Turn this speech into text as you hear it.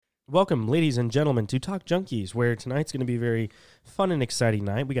Welcome, ladies and gentlemen, to Talk Junkies, where tonight's going to be a very fun and exciting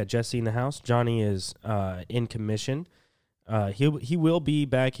night. We got Jesse in the house. Johnny is in commission. He will be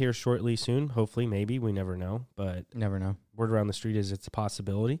back here shortly soon. Hopefully, maybe. We never know. But never know. Word around the street is it's a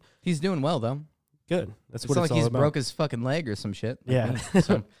possibility. He's doing well, though. Good. That's it's what not it's like all he's about. broke his fucking leg or some shit. Yeah.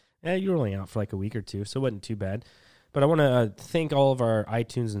 So. Yeah, you were only out for like a week or two, so it wasn't too bad. But I want to thank all of our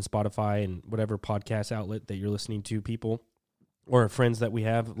iTunes and Spotify and whatever podcast outlet that you're listening to, people. Or friends that we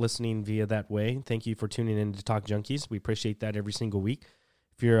have listening via that way. Thank you for tuning in to Talk Junkies. We appreciate that every single week.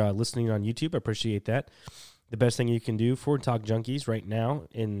 If you're listening on YouTube, I appreciate that. The best thing you can do for Talk Junkies right now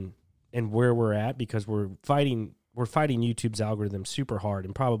and where we're at, because we're fighting YouTube's algorithm super hard,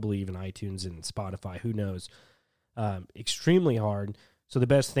 and probably even iTunes and Spotify, who knows, extremely hard. So the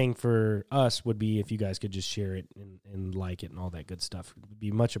best thing for us would be if you guys could just share it and like it and all that good stuff. It would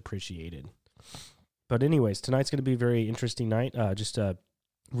be much appreciated. But anyways, tonight's going to be a very interesting night. Just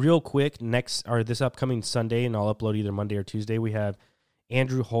real quick, this upcoming Sunday, and I'll upload either Monday or Tuesday, we have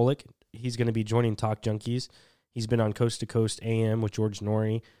Andrew Holick. He's going to be joining Talk Junkies. He's been on Coast to Coast AM with George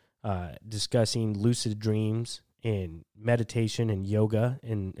Norrie, discussing lucid dreams and meditation and yoga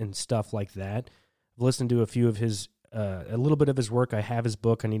and stuff like that. I've listened to a few of his, a little bit of his work. I have his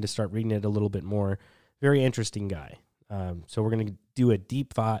book. I need to start reading it a little bit more. Very interesting guy. So we're going to do a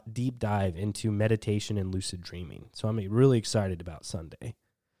deep dive into meditation and lucid dreaming. So I'm really excited about Sunday.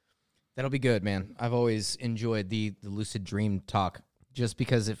 That'll be good, man. I've always enjoyed the lucid dream talk, just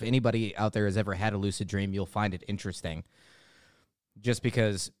because if anybody out there has ever had a lucid dream, you'll find it interesting. Just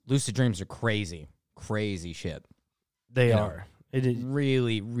because lucid dreams are crazy shit. They are. It is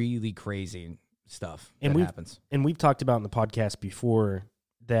really, really crazy stuff that happens. And we've talked about in the podcast before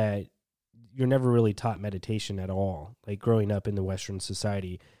that you're never really taught meditation at all, like growing up in the Western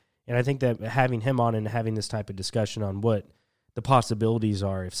society. And I think that having him on and having this type of discussion on what the possibilities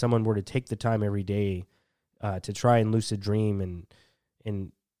are, if someone were to take the time every day to try and lucid dream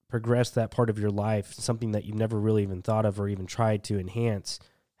and progress that part of your life, something that you've never really even thought of or even tried to enhance,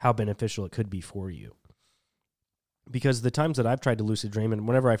 how beneficial it could be for you. Because the times that I've tried to lucid dream, and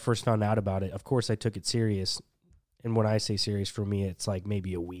whenever I first found out about it, of course I took it serious. And when I say serious, for me, it's like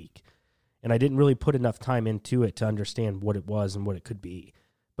maybe a week. And I didn't really put enough time into it to understand what it was and what it could be.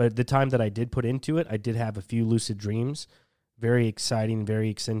 But the time that I did put into it, I did have a few lucid dreams, very exciting, very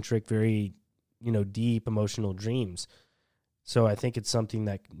eccentric, very, deep emotional dreams. So I think it's something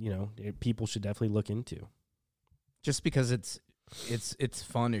that, people should definitely look into. Just because it's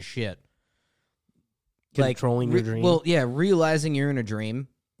fun as shit. Controlling your dream. Well, yeah, realizing you're in a dream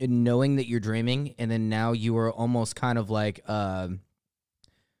and knowing that you're dreaming, and then now you are almost kind of like a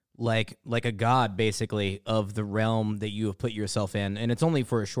god, basically, of the realm that you have put yourself in, and it's only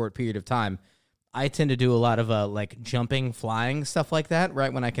for a short period of time. I tend to do a lot of jumping, flying, stuff like that,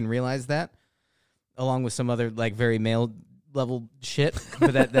 right when I can realize that, along with some other very male level shit,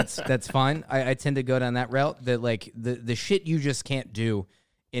 but that's fine. I tend to go down that route, that the shit you just can't do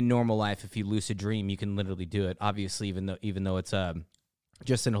in normal life. If you lucid dream, you can literally do it, obviously, even though it's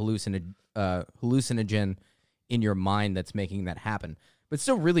just an hallucinogen in your mind that's making that happen. But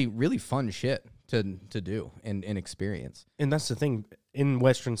still really, really fun shit to do and experience. And that's the thing. In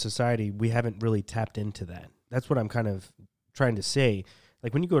Western society, we haven't really tapped into that. That's what I'm kind of trying to say.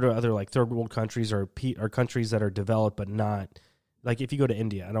 Like when you go to other third world countries or countries that are developed but not, like if you go to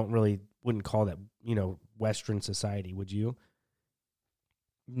India, I wouldn't call that, Western society, would you?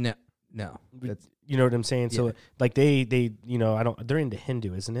 No. You know what I'm saying? Yeah. So they they're into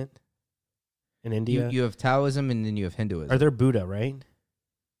Hindu, isn't it? In India? You have Taoism and then you have Hinduism. Are there Buddha, right?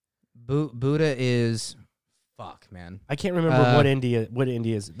 Buddha is, fuck, man. I can't remember what India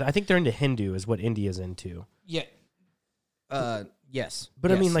is. I think they're into Hindu is what India's into. Yeah. Yes.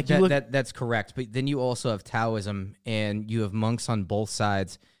 But yes. I mean, that's correct. But then you also have Taoism and you have monks on both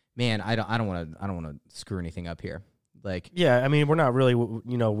sides. Man, I don't want to screw anything up here. Yeah, I mean, we're not really,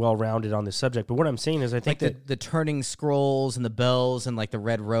 well-rounded on this subject, but what I'm saying is I think that the turning scrolls and the bells and the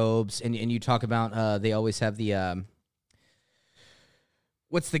red robes, and you talk about they always have the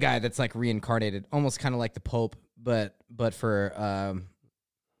what's the guy that's reincarnated, almost kind of like the Pope, but for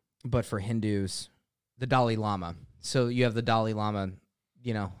Hindus, the Dalai Lama. So you have the Dalai Lama,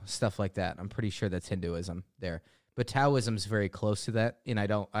 stuff like that. I'm pretty sure that's Hinduism there, but Taoism's very close to that, and I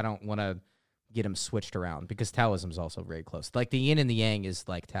don't want to get them switched around because Taoism's also very close. The yin and the yang is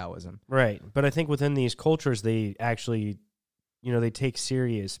like Taoism. Right. But I think within these cultures, they actually, they take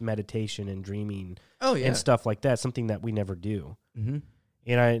serious meditation and dreaming and stuff like that, something that we never do. Mm-hmm.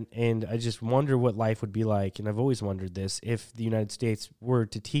 And I just wonder what life would be like, and I've always wondered this, if the United States were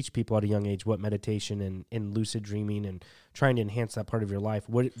to teach people at a young age what meditation and lucid dreaming and trying to enhance that part of your life,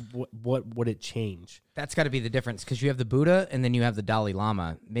 what would it change? That's got to be the difference, because you have the Buddha and then you have the Dalai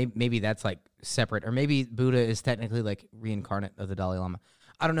Lama. Maybe that's like separate, or maybe Buddha is technically like reincarnate of the Dalai Lama.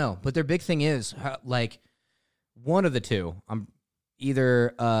 I don't know, but their big thing is like one of the two.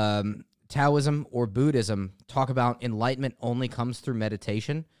 Either Taoism or Buddhism talk about enlightenment only comes through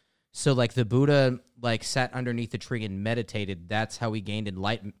meditation. So like the Buddha like sat underneath a tree and meditated. That's how he gained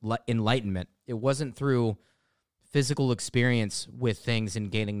enlightenment. It wasn't through physical experience with things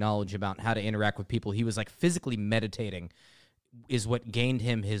and gaining knowledge about how to interact with people. He was like physically meditating is what gained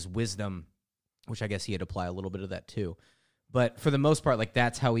him his wisdom, which I guess he had to apply a little bit of that too. But for the most part, like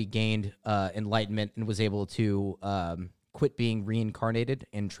that's how he gained enlightenment and was able to quit being reincarnated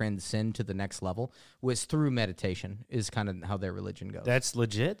and transcend to the next level, was through meditation, is kind of how their religion goes. That's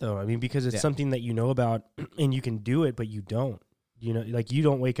legit, though. I mean, because it's something that you know about and you can do it, but you don't. You know, like you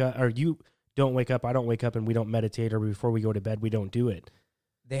don't wake up, or you don't wake up, I don't wake up, and we don't meditate, or before we go to bed, we don't do it.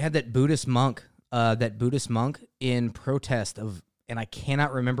 They had that Buddhist monk in protest of, and I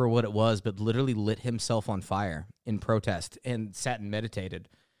cannot remember what it was, but literally lit himself on fire in protest and sat and meditated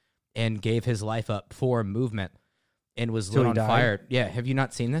and gave his life up for a movement. And was lit on fire. Yeah, have you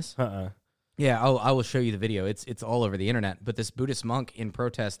not seen this? Yeah, I will show you the video. It's all over the internet. But this Buddhist monk in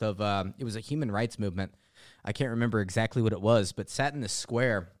protest of it was a human rights movement. I can't remember exactly what it was, but sat in this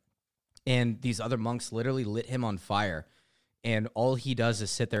square, and these other monks literally lit him on fire. And all he does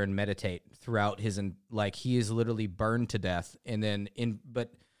is sit there and meditate throughout his, like he is literally burned to death. And then but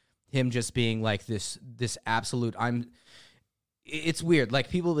him just being like this absolute. It's weird. Like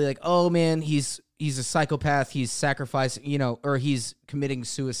people will be like, oh man, he's a psychopath. He's sacrificing, or he's committing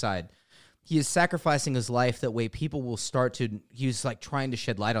suicide. He is sacrificing his life. That way people will start to, he's like trying to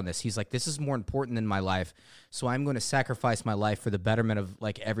shed light on this. He's like, this is more important than my life. So I'm going to sacrifice my life for the betterment of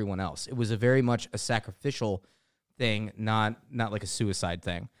like everyone else. It was a very much a sacrificial thing, not like a suicide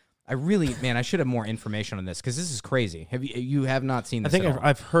thing. I really, man, I should have more information on this, because this is crazy. You have not seen this? I think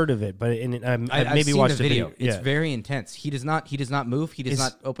I've heard of it, but I've maybe watched the video. Yeah. It's very intense. He does not move. He does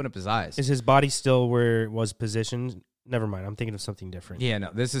not open up his eyes. Is his body still where it was positioned? Never mind. I'm thinking of something different. Yeah, no,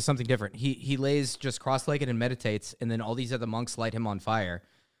 this is something different. He lays just cross-legged and meditates, and then all these other monks light him on fire.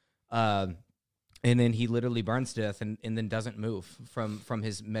 And then he literally burns to death and then doesn't move from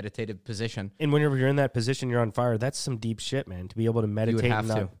his meditative position. And whenever you're in that position, you're on fire. That's some deep shit, man. To be able to meditate and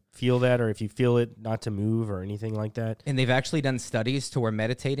not feel that, or if you feel it, not to move or anything like that. And they've actually done studies to where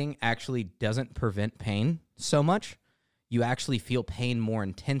meditating actually doesn't prevent pain so much. You actually feel pain more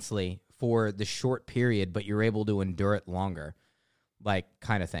intensely for the short period, but you're able to endure it longer, like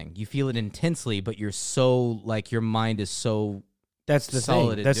kind of thing. You feel it intensely, but you're so, like, your mind is so... That's the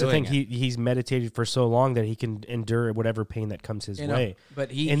thing. That's the thing. He's meditated for so long that he can endure whatever pain that comes his way.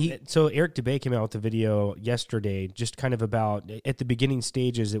 But so Eric Dubay came out with a video yesterday, just kind of about at the beginning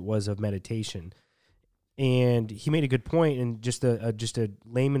stages it was of meditation, and he made a good point. And just a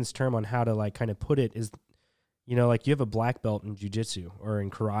layman's term on how to like kind of put it is, like you have a black belt in jiu-jitsu or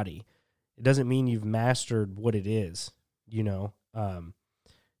in karate. It doesn't mean you've mastered what it is.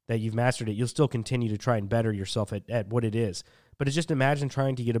 That you've mastered it. You'll still continue to try and better yourself at what it is. But it's just imagine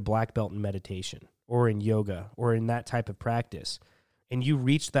trying to get a black belt in meditation or in yoga or in that type of practice, and you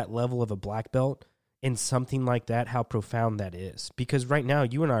reach that level of a black belt in something like that, how profound that is. Because right now,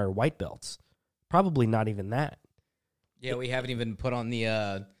 you and I are white belts. Probably not even that. Yeah, we haven't even put on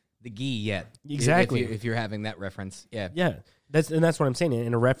the gi yet. Exactly. If you're having that reference. Yeah. Yeah. That's what I'm saying.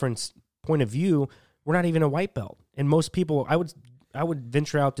 In a reference point of view, we're not even a white belt. And most people, I would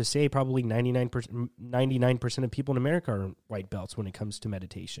venture out to say probably 99% of people in America are white belts when it comes to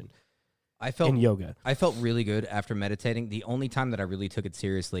meditation and yoga. I felt really good after meditating. The only time that I really took it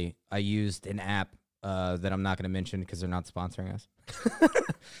seriously, I used an app that I'm not going to mention because they're not sponsoring us.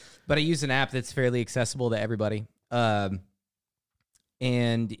 But I used an app that's fairly accessible to everybody. And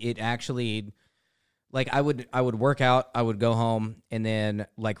it actually... Like I would work out, I would go home, and then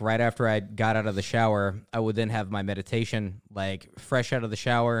like right after I got out of the shower, I would then have my meditation, like fresh out of the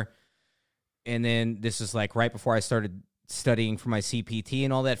shower. And then this is like right before I started studying for my CPT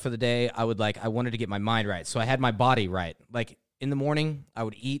and all that for the day. I wanted to get my mind right. So I had my body right. Like in the morning, I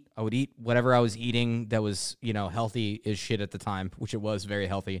would eat whatever I was eating that was, healthy as shit at the time, which it was very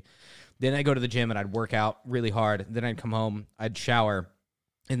healthy. Then I'd go to the gym and I'd work out really hard. Then I'd come home, I'd shower.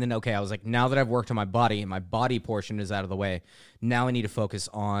 And then, I was like, now that I've worked on my body and my body portion is out of the way, now I need to focus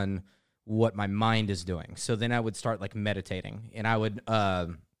on what my mind is doing. So then I would start like meditating, and I would,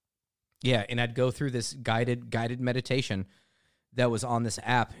 and I'd go through this guided meditation that was on this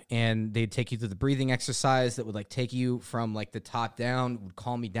app, and they'd take you through the breathing exercise that would like take you from like the top down, would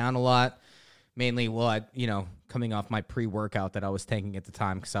calm me down a lot. Mainly, coming off my pre-workout that I was taking at the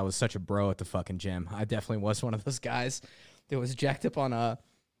time because I was such a bro at the fucking gym. I definitely was one of those guys that was jacked up on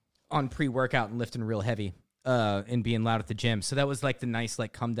pre-workout and lifting real heavy and being loud at the gym. So that was like the nice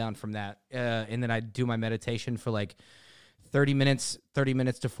like come down from that. And then I'd do my meditation for like 30 minutes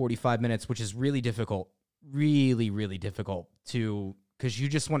to 45 minutes, which is really difficult, really, really difficult because you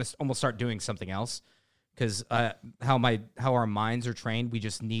just want to almost start doing something else. Because how our minds are trained, we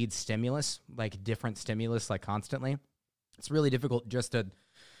just need stimulus, like different stimulus, like constantly. It's really difficult just to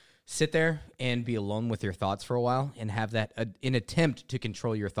sit there and be alone with your thoughts for a while and have that an attempt to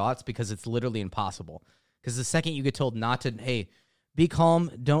control your thoughts, because it's literally impossible. Because the second you get told not to, hey, be calm,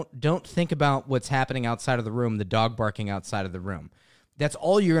 don't think about what's happening outside of the room, the dog barking outside of the room. That's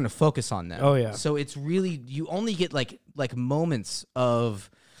all you're going to focus on then. Oh, yeah. So it's really, you only get like moments of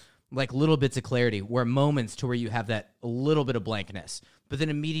like little bits of clarity, where moments to where you have that a little bit of blankness, but then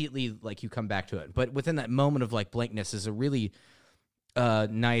immediately like you come back to it. But within that moment of like blankness is a really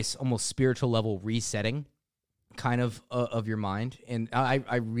nice, almost spiritual level resetting kind of your mind. And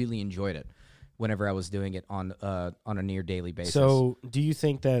I really enjoyed it whenever I was doing it on a near daily basis. So do you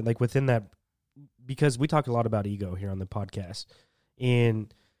think that like within that, because we talk a lot about ego here on the podcast,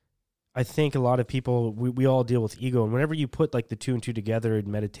 and I think a lot of people, we all deal with ego, and whenever you put like the two and two together in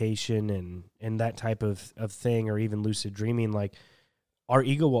meditation and that type of thing, or even lucid dreaming, like our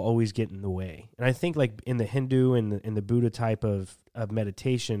ego will always get in the way. And I think like in the Hindu and in the Buddha type of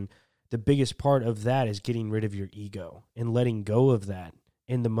meditation, the biggest part of that is getting rid of your ego and letting go of that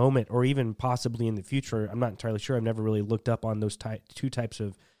in the moment, or even possibly in the future. I'm not entirely sure. I've never really looked up on those two types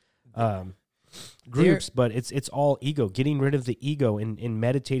of groups, but it's all ego, getting rid of the ego and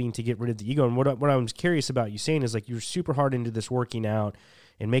meditating to get rid of the ego. And what I was curious about you saying is like you're super hard into this working out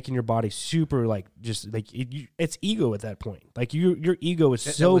and making your body super like just like it's ego at that point. Like your ego is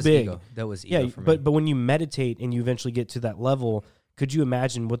so big. Ego. That was ego for me. But when you meditate and you eventually get to that level, could you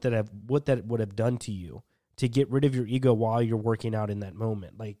imagine what that would have done to you to get rid of your ego while you're working out in that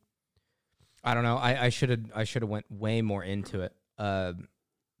moment? Like, I don't know. I should have went way more into it.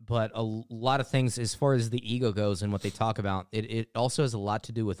 But a lot of things as far as the ego goes and what they talk about, it also has a lot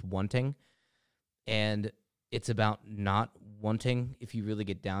to do with wanting. And it's about not wanting, if you really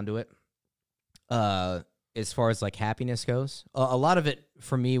get down to it. As far as like happiness goes, a lot of it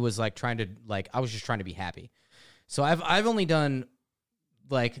for me was like I was just trying to be happy. So I've only done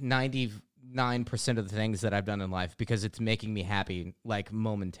like 99% of the things that I've done in life because it's making me happy, like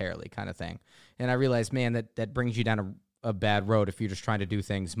momentarily kind of thing. And I realized, man, that brings you down a bad road if you're just trying to do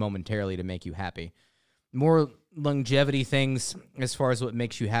things momentarily to make you happy. More longevity things as far as what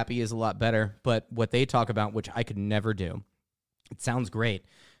makes you happy is a lot better, but what they talk about, which I could never do, it sounds great,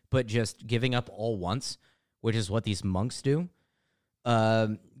 but just giving up all once, which is what these monks do,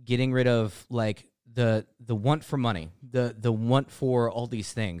 getting rid of like the want for money, the want for all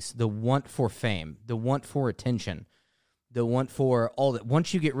these things, the want for fame, the want for attention, the want for all that.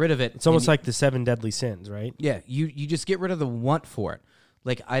 Once you get rid of it, it's almost like the 7 deadly sins, right? Yeah, you just get rid of the want for it.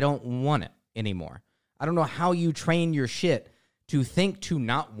 Like, I don't want it anymore. I don't know how you train your shit to think to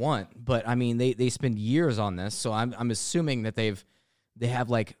not want, but I mean, they spend years on this, so I'm assuming that they have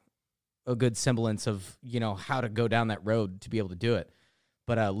like a good semblance of, how to go down that road to be able to do it.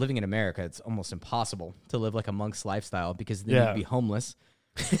 But living in America, it's almost impossible to live like a monk's lifestyle because then you'd be homeless.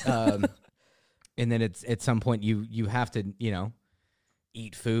 And then it's at some point you have to,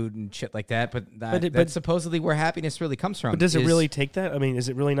 eat food and shit like that. But that's supposedly where happiness really comes from. But does it really take that? I mean, is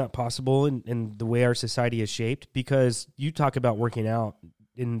it really not possible in the way our society is shaped? Because you talk about working out,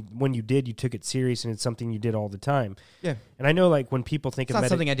 and when you took it serious, and it's something you did all the time. Yeah. And I know, like, when people think it's not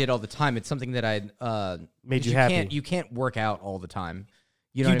something I did all the time. It's something that I made you happy. You can't work out all the time.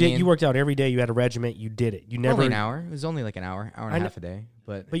 You know what I mean? You worked out every day. You had a regiment. You did it. You never only an hour. It was only like an hour and a half a day.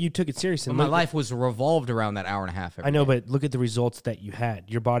 But you took it serious. And my life was revolved around that hour and a half. I know, but look at the results that you had.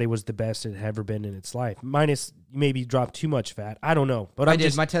 Your body was the best it had ever been in its life. Minus maybe dropped too much fat. I don't know, but I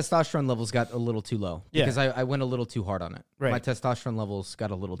did. My testosterone levels got a little too low because I went a little too hard on it. Right. My testosterone levels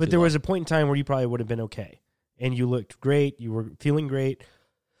got a little. But too there low. was a point in time where you probably would have been okay, and you looked great. You were feeling great.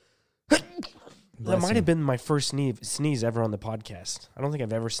 That might have been my first sneeze ever on the podcast. I don't think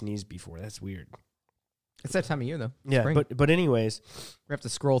I've ever sneezed before. That's weird. It's that time of year, though. Yeah, Spring. but anyways. We have to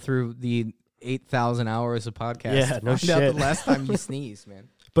scroll through the 8,000 hours of podcast. Yeah, no shit. Out the last time you sneezed, man.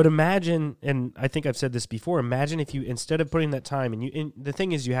 But imagine, and I think I've said this before, imagine if you, instead of putting that time, and the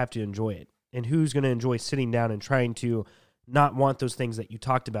thing is you have to enjoy it. And who's going to enjoy sitting down and trying to not want those things that you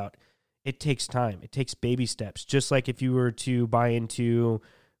talked about? it takes time. It takes baby steps. Just like if you were to buy into,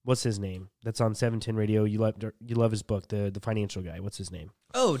 what's his name? That's on 710 Radio. You love his book, the financial guy. What's his name?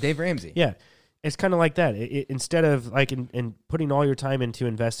 Oh, Dave Ramsey. Yeah. It's kind of like that. Instead of like in putting all your time into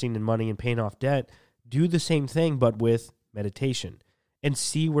investing in money and paying off debt, do the same thing, but with meditation and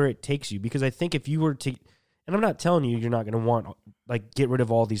see where it takes you. Because I think if you were to, and I'm not telling you you're not going to want, like, get rid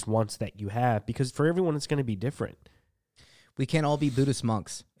of all these wants that you have, because for everyone it's going to be different. We can't all be Buddhist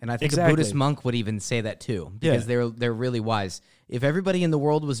monks. And I think Exactly. a Buddhist monk would even say that too, because they're really wise. If everybody in the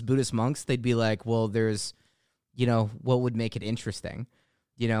world was Buddhist monks, they'd be like, well, there's, what would make it interesting?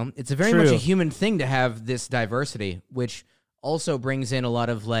 It's a very much a human thing to have this diversity, which also brings in a lot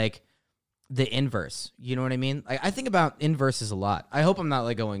of like the inverse. You know what I mean? I think about inverses a lot. I hope I'm not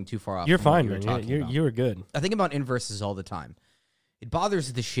like going too far off. You're from what fine, you were man. talking about. You were good. I think about inverses all the time. It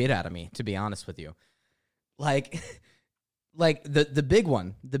bothers the shit out of me, to be honest with you. Like the big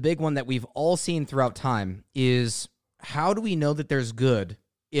one that we've all seen throughout time is, how do we know that there's good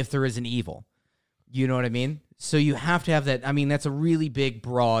if there is an evil? You know what I mean? So you have to have that. I mean, that's a really big,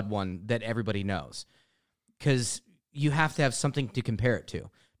 broad one that everybody knows, because you have to have something to compare it to.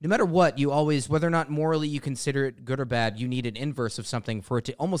 No matter what, you always, whether or not morally you consider it good or bad, you need an inverse of something for it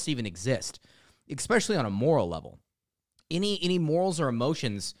to almost even exist, especially on a moral level. Any morals or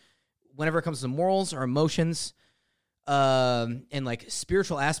emotions, whenever it comes to morals or emotions, and like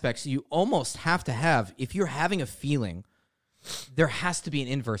spiritual aspects, you almost have to have, if you're having a feeling, there has to be an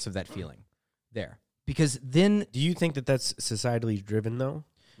inverse of that feeling there. Because then, Do you think that that's societally driven though?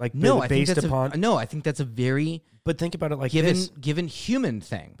 Like no, I think based that's upon. I think that's a very But think about it like given this. given human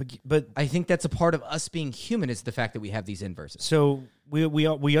thing. But I think that's a part of us being human, is the fact that we have these inverses. so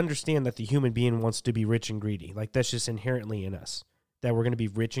we understand that the human being wants to be rich and greedy. Like that's just inherently in us, that we're going to be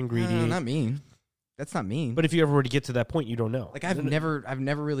rich and greedy. Not mean. That's not mean. But if you ever were to get to that point, you don't know. Like I've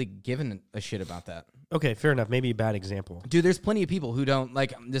never really given a shit about that. Okay, fair enough. Maybe a bad example. Dude, there's plenty of people who don't,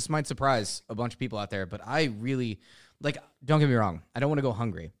 like, this might surprise a bunch of people out there, but I really, like, don't get me wrong, I don't want to go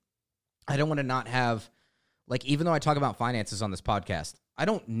hungry. I don't want to not have, like, even though I talk about finances on this podcast, I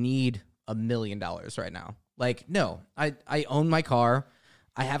don't need $1 million right now. Like, no, I own my car,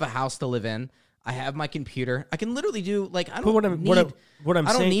 I have a house to live in, I have my computer. I can literally do, like, I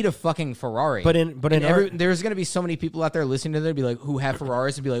don't need a fucking Ferrari. There's going to be so many people out there listening to this, be like, who have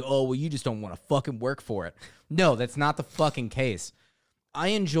Ferraris, and be like, oh, well, you just don't want to fucking work for it. No, that's not the fucking case. I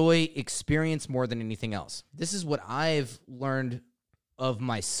enjoy experience more than anything else. This is what I've learned of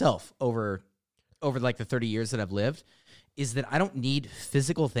myself over like the 30 years that I've lived, is that I don't need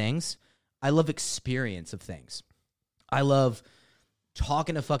physical things. I love experience of things. I love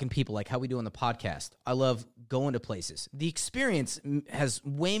talking to fucking people like how we do on the podcast. I love going to places. The experience has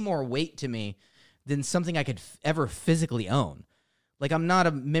way more weight to me than something I could ever physically own. Like, I'm not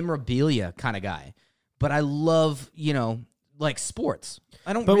a memorabilia kind of guy, but I love, like sports.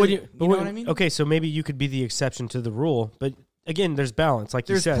 I don't what I mean? Okay, so maybe you could be the exception to the rule, but again, there's balance. Like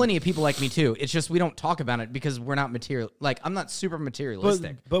there's you said, plenty of people like me too. It's just we don't talk about it because we're not material. Like, I'm not super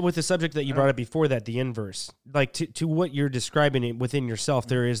materialistic. But with the subject that you brought up before that, the inverse, like to what you're describing it within yourself,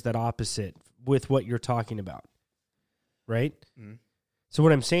 there is that opposite with what you're talking about, right? Mm-hmm. So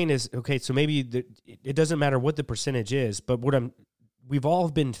what I'm saying is, okay, so maybe it doesn't matter what the percentage is, but we've all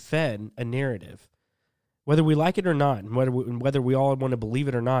been fed a narrative, whether we like it or not, and whether we all want to believe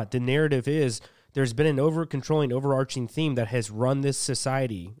it or not. The narrative is, there's been an over-controlling, overarching theme that has run this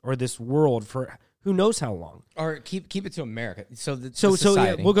society or this world for who knows how long. Or keep it to America. So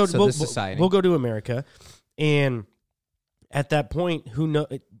yeah, we'll go to America, and at that point, who know?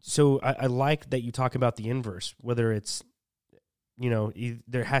 So I like that you talk about the inverse, whether it's,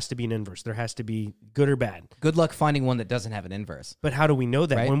 there has to be an inverse. There has to be good or bad. Good luck finding one that doesn't have an inverse. But how do we know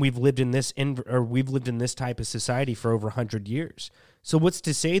that, right? when we've lived in this we've lived in this type of society for over 100 years? So what's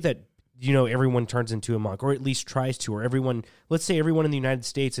to say that everyone turns into a monk, or at least tries to, or let's say everyone in the United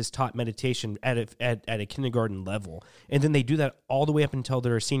States is taught meditation at a kindergarten level, and then they do that all the way up until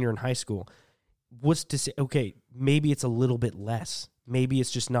they're a senior in high school. What's to say, okay, maybe it's a little bit less. Maybe it's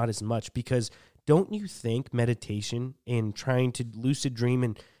just not as much, because don't you think meditation and trying to lucid dream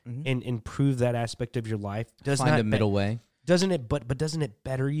and improve that aspect of your life find a middle way? Doesn't it? But doesn't it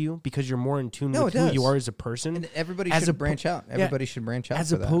better you because you're more in tune with who you are as a person? And everybody should branch out. Everybody should branch out,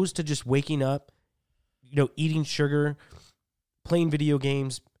 as opposed to just waking up, eating sugar, playing video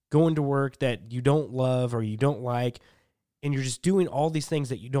games, going to work that you don't love or you don't like, and you're just doing all these things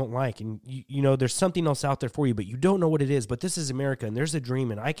that you don't like, and there's something else out there for you, but you don't know what it is. But this is America, and there's a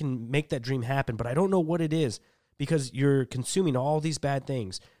dream, and I can make that dream happen, but I don't know what it is, because you're consuming all these bad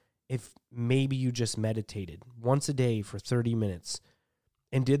things. If maybe you just meditated once a day for 30 minutes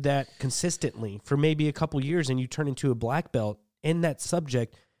and did that consistently for maybe a couple years, and you turn into a black belt in that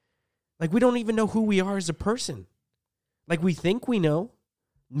subject, like, we don't even know who we are as a person. Like, we think we know.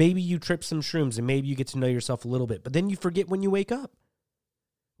 Maybe you trip some shrooms and maybe you get to know yourself a little bit, but then you forget when you wake up.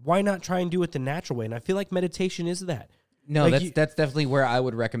 Why not try and do it the natural way? And I feel like meditation is that. No, Like, that's definitely where I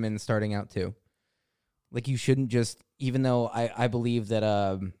would recommend starting out too. Like, you shouldn't just, even though I believe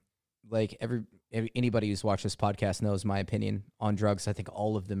that like anybody who's watched this podcast knows my opinion on drugs. I think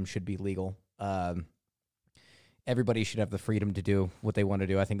all of them should be legal. Everybody should have the freedom to do what they want to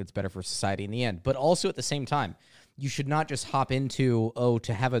do. I think it's better for society in the end. But also at the same time, you should not just hop into,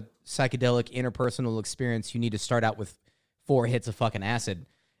 to have a psychedelic interpersonal experience, you need to start out with 4 hits of fucking acid.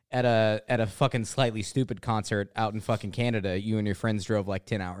 At a fucking slightly stupid concert out in fucking Canada, you and your friends drove like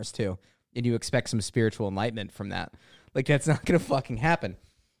 10 hours to, and you expect some spiritual enlightenment from that. Like, that's not gonna fucking happen.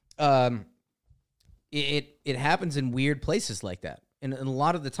 It happens in weird places like that. And a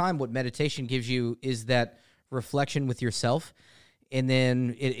lot of the time, what meditation gives you is that reflection with yourself, and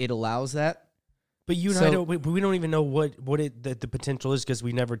then it allows that. But you and I don't. We don't even know what the potential is because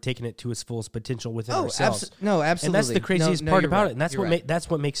we've never taken it to its fullest potential within ourselves. No, absolutely. And that's the craziest part about right. it. And that's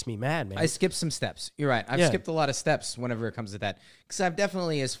what makes me mad, man. I skipped some steps. You're right. I've skipped a lot of steps whenever it comes to that, because I've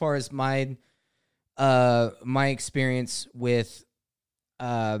definitely, as far as my experience with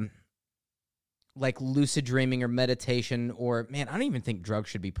like lucid dreaming or meditation, or, man, I don't even think drugs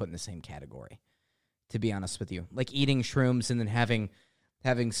should be put in the same category, to be honest with you. Like eating shrooms and then having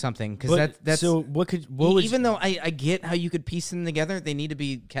something, because that's so. Even though I get how you could piece them together, they need to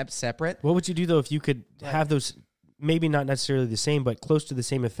be kept separate. What would you do though if you could have those, maybe not necessarily the same, but close to the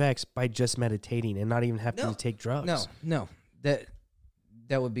same effects by just meditating and not even having to take drugs? No, that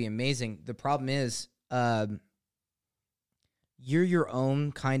would be amazing. The problem is, you're your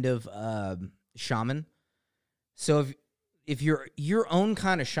own kind of shaman. So if you're your own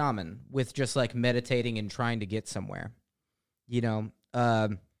kind of shaman with just like meditating and trying to get somewhere, you know,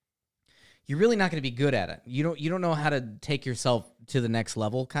 you're really not going to be good at it. You don't know how to take yourself to the next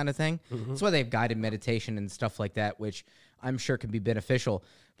level, kind of thing. Mm-hmm. That's why they have guided meditation and stuff like that, which I'm sure can be beneficial.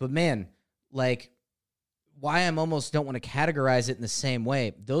 But man, like, why I'm almost don't want to categorize it in the same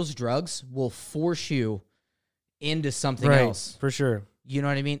way. Those drugs will force you into something else. For sure. You know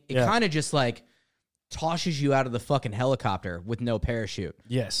what I mean? It kind of just like tosses you out of the fucking helicopter with no parachute.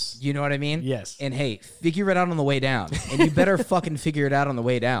 Yes. You know what I mean? Yes. And hey, figure it out on the way down. And you better fucking figure it out on the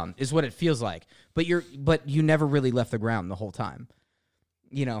way down, is what it feels like. But you never really left the ground the whole time.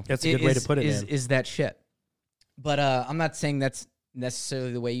 You know, that's a good way to put it. Is that shit? But I'm not saying that's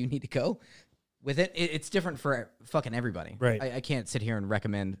necessarily the way you need to go with it. It's different for fucking everybody. Right. I can't sit here and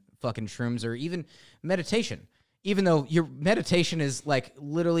recommend fucking shrooms or even meditation, even though your meditation is like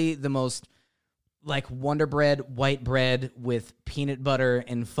literally the most like Wonder Bread, white bread with peanut butter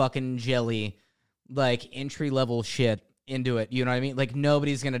and fucking jelly, like entry level shit into it. You know what I mean? Like,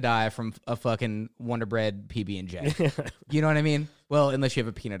 nobody's gonna die from a fucking Wonder Bread PB&J. You know what I mean? Well, unless you have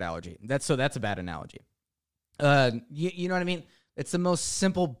a peanut allergy. That's a bad analogy. You know what I mean? It's the most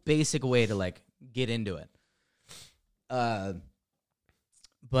simple, basic way to like get into it. But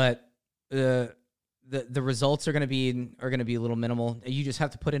the results are gonna be a little minimal. You just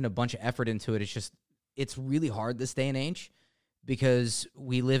have to put in a bunch of effort into it. It's really hard this day and age because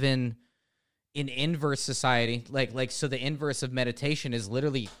we live in an inverse society. Like so the inverse of meditation is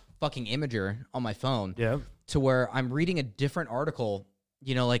literally fucking Imager on my phone. Yeah. To where I'm reading a different article,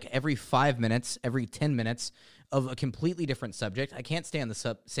 you know, like every 5 minutes, every 10 minutes of a completely different subject. I can't stay on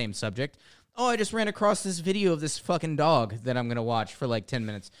the same subject. Oh, I just ran across this video of this fucking dog that I'm going to watch for like 10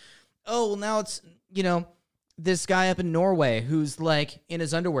 minutes. Oh, well, now it's, you know, this guy up in Norway who's like in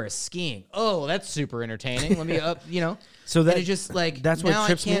his underwear skiing. Oh, that's super entertaining. Let me you know. So that it's just like, that's what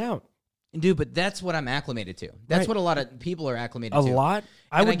trips me out. Dude, but that's what I'm acclimated to. That's what a lot of people are acclimated to. A lot?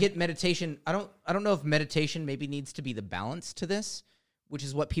 I get meditation. I don't know if meditation maybe needs to be the balance to this, which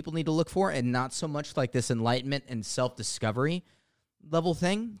is what people need to look for, and not so much like this enlightenment and self-discovery level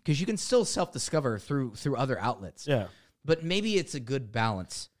thing, because you can still self-discover through other outlets. Yeah. But maybe it's a good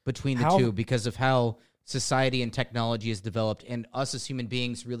balance between the two because of how society and technology has developed, and us as human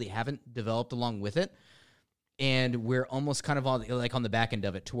beings really haven't developed along with it. And we're almost kind of on the back end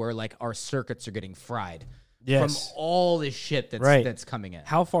of it, to where like our circuits are getting fried from all this shit that's coming in.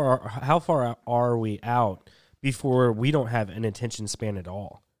 How far are we out before we don't have an attention span at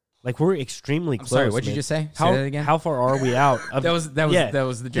all? Like, we're extremely close. Sorry, what'd you just say? Say that again. How far are we out? That was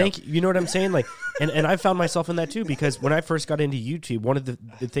the joke. Thank you. You know what I'm saying? Like, and I found myself in that too, because when I first got into YouTube, one of the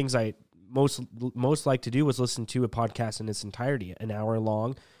things I most like to do was listen to a podcast in its entirety, an hour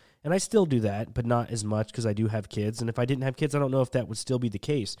long. And I still do that, but not as much because I do have kids. And if I didn't have kids, I don't know if that would still be the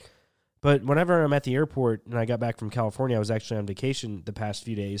case. But whenever I'm at the airport and I got back from California, I was actually on vacation the past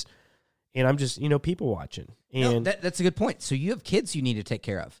few days, and I'm just, people watching. And that's a good point. So you have kids you need to take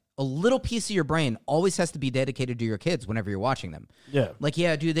care of. A little piece of your brain always has to be dedicated to your kids whenever you're watching them. yeah. Like,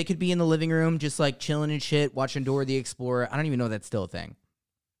 yeah, dude, they could be in the living room just like chilling and shit, watching Dora the Explorer. I don't even know if that's still a thing.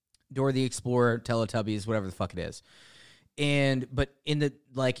 Dora the Explorer, Teletubbies, whatever the fuck it is. But in the,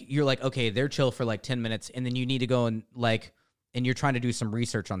 like, you're like, okay, they're chill for like 10 minutes, and then you need to go and you're trying to do some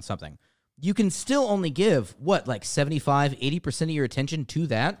research on something. You can still only give, like 75, 80% of your attention to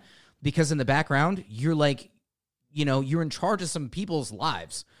that, because in the background, you're like, you're in charge of some people's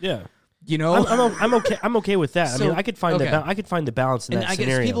lives. Yeah. I'm okay. I'm okay with that. So, I could find the balance in and that I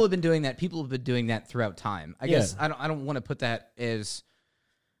scenario. guess people have been doing that. People have been doing that throughout time. I guess I don't want to put that as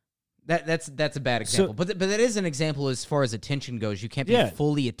that's a bad example. But that is an example as far as attention goes. You can't be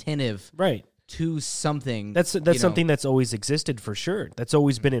fully attentive, right, to something. That's something that's always existed for sure. That's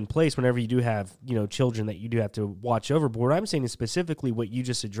always been in place whenever you do have, children that you do have to watch over. But what I'm saying is specifically what you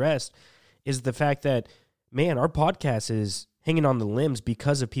just addressed is the fact that, man, our podcast is hanging on the limbs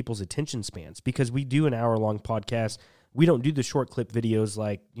because of people's attention spans. Because we do an hour-long podcast. We don't do the short clip videos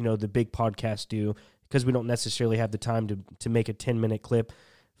like, the big podcasts do, because we don't necessarily have the time to make a 10-minute clip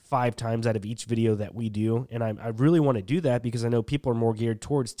 5 times out of each video that we do. And I really want to do that because I know people are more geared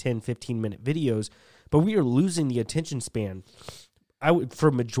towards 10, 15-minute videos, but we are losing the attention span for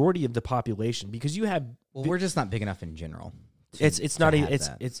a majority of the population because you have... Well, we're just not big enough in general. It's not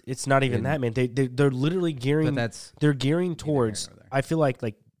even that, man. They're literally gearing... They're gearing towards... I feel like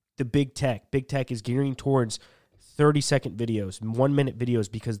the big tech is gearing towards 30-second videos, 1-minute videos,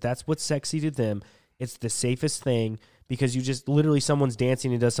 because that's what's sexy to them. It's the safest thing because you just literally someone's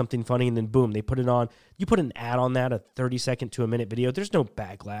dancing and does something funny and then boom, they put it on. You put an ad on that, a 30-second to a minute video. There's no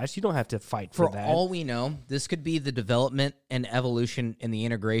backlash. You don't have to fight for that. For all we know, this could be the development and evolution and the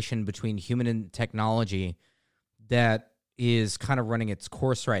integration between human and technology that is kind of running its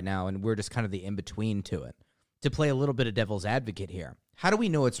course right now, and we're just kind of the in-between to it. To play a little bit of devil's advocate here, how do we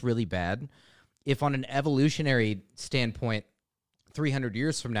know it's really bad if on an evolutionary standpoint, 300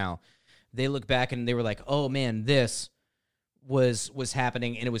 years from now, they look back and they were like, oh man, this was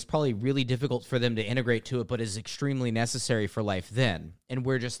happening, and it was probably really difficult for them to integrate to it, but is extremely necessary for life then. And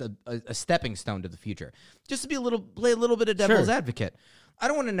we're just a stepping stone to the future. Just to play a little bit of devil's advocate. I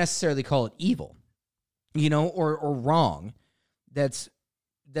don't want to necessarily call it evil, or wrong. That's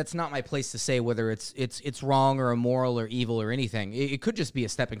not my place to say whether it's wrong or immoral or evil or anything. It could just be a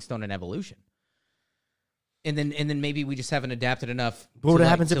stepping stone in evolution. And then maybe we just haven't adapted enough. But what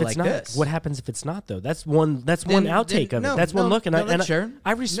happens if it's not? This. What happens if it's not though? That's one outtake of it. That's one look, and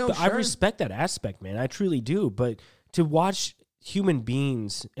I respect that aspect, man. I truly do. But to watch human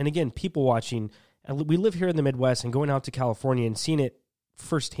beings, and again, people watching, we live here in the Midwest, and going out to California and seeing it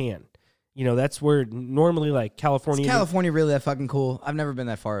firsthand. That's where normally like California. Is California really that fucking cool? I've never been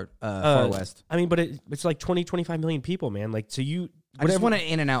that far west. I mean, but it's like 20, 25 million people, man. Like, so I just want an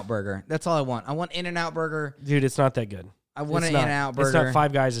In-N-Out burger. That's all I want. I want In-N-Out burger. Dude, it's not that good. I want an In-N-Out burger. It's not.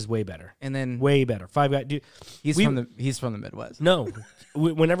 Five Guys is way better. And then way better. Five Guys, dude. He's from the Midwest. No,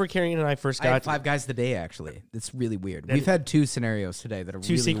 whenever Carrie and I first got, I had Five Guys today. Actually, it's really weird. We've had 2 scenarios today that are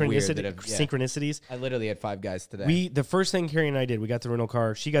really weird. Synchronicities. I literally had Five Guys today. The first thing Carrie and I did, we got the rental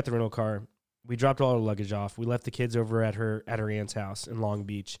car. She got the rental car. We dropped all our luggage off. We left the kids over at her aunt's house in Long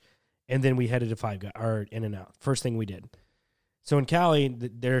Beach, and then we headed to Five Guys or In-N-Out. First thing we did. So in Cali,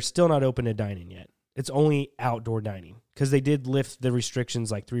 they're still not open to dining yet. It's only outdoor dining because they did lift the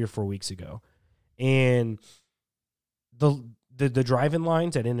restrictions like 3 or 4 weeks ago, and the drive-in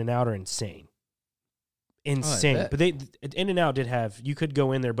lines at In-N-Out are insane. But In-N-Out did have, you could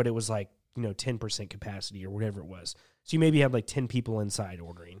go in there, but it was like 10% capacity or whatever it was. So you maybe have like 10 people inside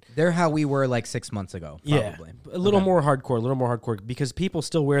ordering. They're how we were like 6 months ago, probably. Yeah, a little more hardcore because people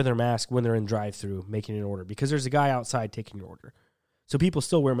still wear their mask when they're in drive-thru making an order because there's a guy outside taking your order. So people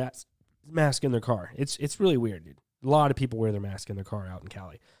still wear mask in their car. It's really weird, dude. A lot of people wear their mask in their car out in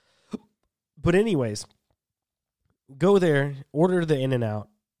Cali. But anyways, go there, order the In-N-Out,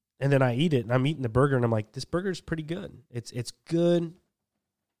 and then I eat it, and I'm eating the burger, and I'm like, this burger's pretty good. It's good.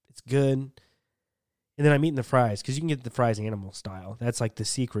 It's good. And then I'm eating the fries because you can get the fries animal style. That's like the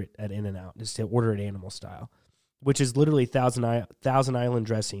secret at In-N-Out is to order it animal style, which is literally Thousand Island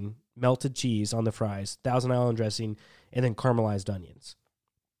dressing, melted cheese on the fries, Thousand Island dressing, and then caramelized onions.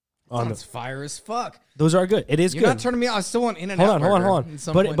 Sounds fire as fuck. Those are good. It is You're good. Not turning me off. I still want In-N-Out. Hold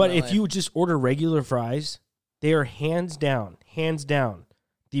on. But if you just order regular fries, they are hands down,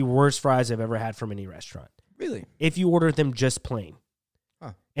 the worst fries I've ever had from any restaurant. Really? If you order them just plain.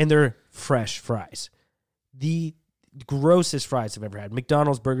 Huh. and they're fresh fries. The grossest fries I've ever had.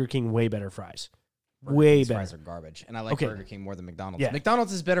 McDonald's, Burger King, way better fries. Way King's better. Fries are garbage, and I like Okay. Burger King more than McDonald's. Yeah.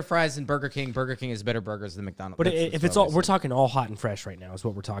 McDonald's is better fries than Burger King. Burger King is better burgers than McDonald's. But That's if what it's I all, always we're say. talking all hot and fresh right now is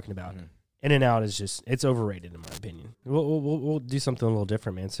what we're talking about. Mhm. In-N-Out is just, it's overrated in my opinion. We'll do something a little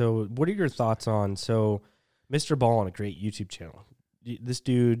different, man. So what are your thoughts on, Mr. Ball on a great YouTube channel. This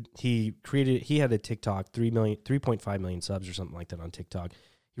dude, he had a TikTok, 3.5 million subs or something like that on TikTok.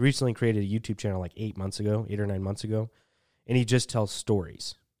 He recently created a YouTube channel like 8 or 9 months ago, and he just tells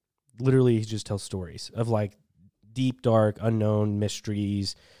stories. Literally, he just tells stories of like deep, dark, unknown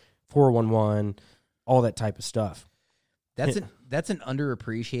mysteries, 411, all that type of stuff. That's an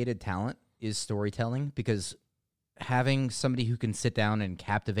underappreciated talent is storytelling, because having somebody who can sit down and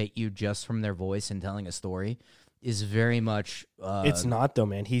captivate you just from their voice and telling a story is very much It's not though,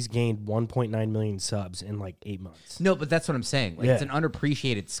 man. He's gained 1.9 million subs in like 8 months. No, but that's what I'm saying. Like, Yeah. it's an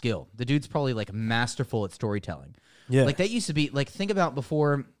underappreciated skill. The dude's probably like masterful at storytelling. Yeah. Like, that used to be like, think about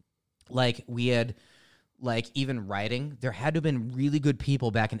before, like, we had like even writing, there had to have been really good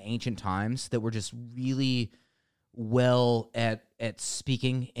people back in ancient times that were just really well at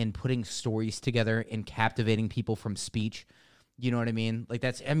speaking and putting stories together and captivating people from speech. You know what I mean? Like,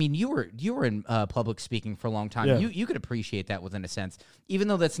 that's, I mean, you were in public speaking for a long time. Yeah. You could appreciate that within a sense, even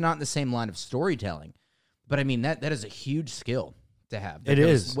though that's not in the same line of storytelling. But I mean, that is a huge skill to have. That It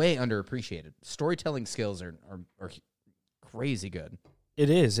goes is. way underappreciated. Storytelling skills are crazy good. It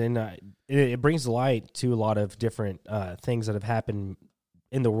is, and it brings light to a lot of different things that have happened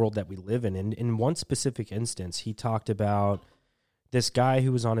in the world that we live in. And in one specific instance, he talked about this guy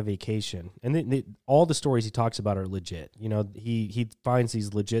who was on a vacation, and all the stories he talks about are legit. You know, he finds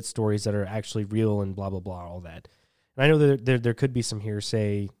these legit stories that are actually real and blah, blah, blah, all that. And I know that there could be some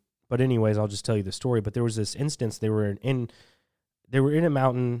hearsay, but anyways, I'll just tell you the story. But there was this instance, they were in a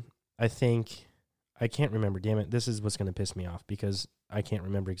mountain, I think. I can't remember, damn it. This is what's going to piss me off because I can't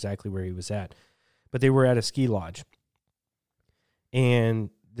remember exactly where he was at. But they were at a ski lodge. And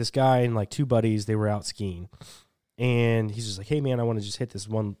this guy and like two buddies, they were out skiing. And he's just like, hey, man, I want to just hit this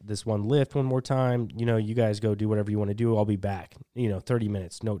one lift one more time. You know, you guys go do whatever you want to do. I'll be back. 30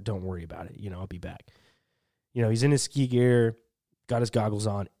 minutes. No, don't worry about it. I'll be back. He's in his ski gear, got his goggles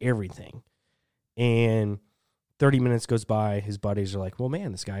on, everything. And 30 minutes goes by. His buddies are like, well,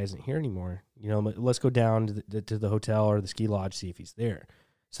 man, this guy isn't here anymore. Let's go down to the hotel or the ski lodge, see if he's there.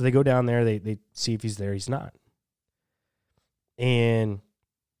 So they go down there. They see if he's there. He's not. And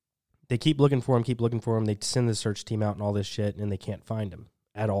they keep looking for him. They send the search team out and all this shit, and they can't find him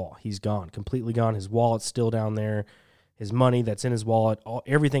at all. He's gone, completely gone. His wallet's still down there. His money that's in his wallet,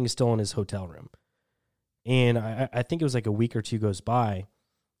 everything is still in his hotel room. And I think it was like a week or two goes by,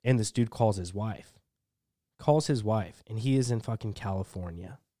 and this dude calls his wife, and he is in fucking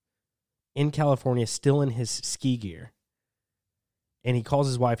California. In California, still in his ski gear. And he calls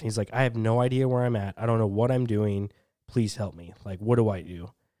his wife, and he's like, I have no idea where I'm at. I don't know what I'm doing. Please help me. Like, what do I do?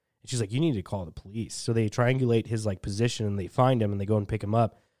 And she's like, you need to call the police. So they triangulate his like position, and they find him, and they go and pick him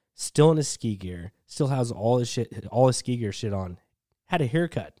up. Still in his ski gear. Still has all his ski gear shit on. Had a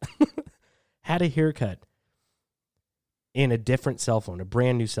haircut. And a different cell phone, a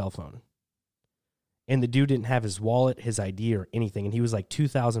brand new cell phone. And the dude didn't have his wallet, his ID, or anything. And he was like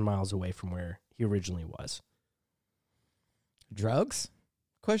 2,000 miles away from where he originally was. Drugs?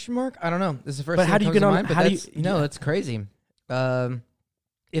 Question mark? I don't know. This is the first But thing how that do you comes get to on- mind, but how do you- that's, no, that's crazy.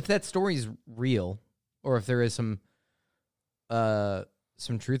 If that story's real, or if there is some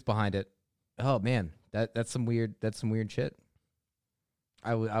truth behind it, oh man, that's some weird shit.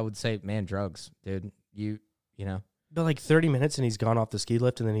 I would say, man, drugs, dude. You know. But like 30 minutes and he's gone off the ski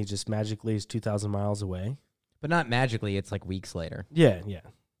lift, and then he just magically is 2,000 miles away. But not magically, it's like weeks later. Yeah.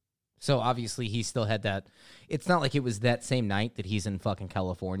 So obviously he still had that. It's not like it was that same night that he's in fucking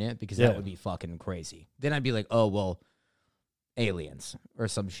California, because Yeah. that would be fucking crazy. Then I'd be like, oh, well, aliens or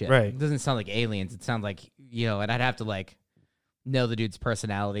some shit. Right. It doesn't sound like aliens. It sounds like, and I'd have to like know the dude's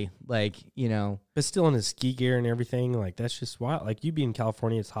personality. Like, But still in his ski gear and everything, like that's just wild. Like you be in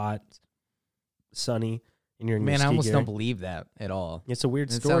California, it's hot, sunny, and you're in your man, ski I almost gear. don't believe that at all. It's a weird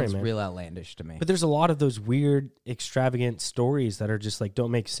It story, sounds man. real outlandish to me. But there's a lot of those weird, extravagant stories that are just like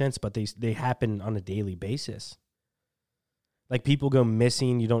don't make sense, but they happen on a daily basis. Like people go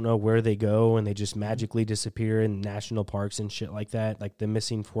missing, you don't know where they go, and they just magically disappear in national parks and shit like that. Like the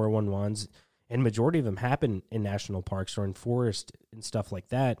missing 411s, and majority of them happen in national parks or in forest and stuff like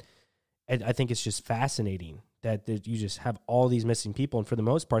that. And I think it's just fascinating that you just have all these missing people, and for the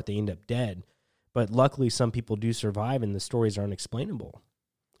most part, they end up dead. But luckily, some people do survive, and the stories are unexplainable.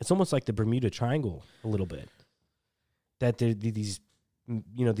 It's almost like the Bermuda Triangle a little bit. That these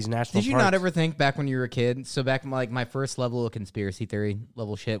these national Did you parks. not ever think back when you were a kid? So back like my first level of conspiracy theory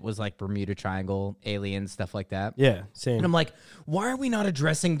level shit was like Bermuda Triangle, aliens, stuff like that. Yeah, same. And I'm like, why are we not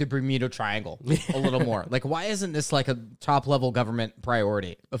addressing the Bermuda Triangle a little more? Like, why isn't this like a top level government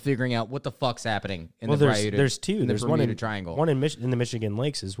priority of figuring out what the fuck's happening in the Bermuda? There's two. In There's the Bermuda Triangle. One in the Michigan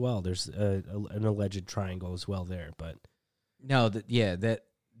Lakes as well. There's an alleged triangle as well there, but no, that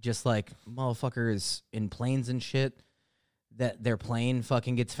just like motherfuckers in planes and shit. That their plane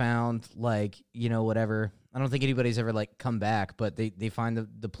fucking gets found, like, whatever. I don't think anybody's ever, like, come back, but they find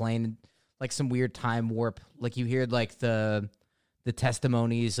the plane, like, some weird time warp. Like, you hear, like, the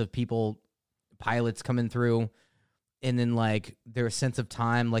testimonies of pilots coming through, and then, like, their sense of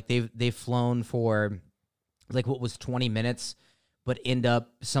time. Like, they've flown for, like, what was 20 minutes, but end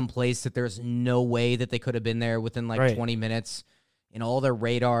up someplace that there's no way that they could have been there within, like, right. 20 minutes. And all their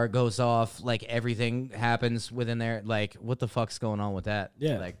radar goes off, like everything happens within there. Like, what the fuck's going on with that?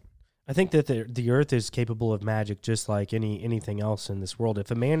 Yeah, like, I think that the Earth is capable of magic, just like anything else in this world. If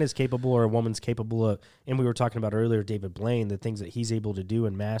a man is capable or a woman's capable of, and we were talking about earlier, David Blaine, the things that he's able to do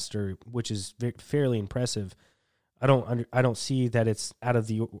and master, which is fairly impressive. I don't see that it's out of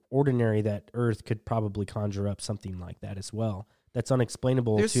the ordinary that Earth could probably conjure up something like that as well. That's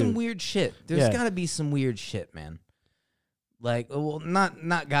unexplainable. There's some weird shit. There's got to be some weird shit, man. Like, well,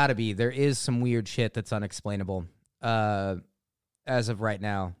 not gotta be. There is some weird shit that's unexplainable, as of right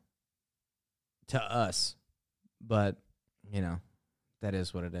now, to us. But that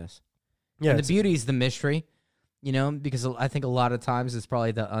is what it is. Yeah, and the beauty is the mystery, because I think a lot of times it's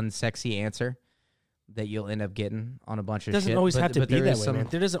probably the unsexy answer that you'll end up getting on a bunch of shit. It doesn't always have to be that way, man.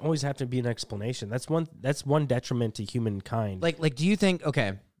 There doesn't always have to be an explanation. That's one detriment to humankind. Like, do you think?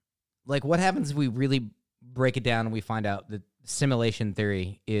 Okay, like, what happens if we really break it down and we find out that simulation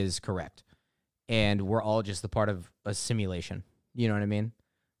theory is correct and we're all just a part of a simulation? You know what I mean?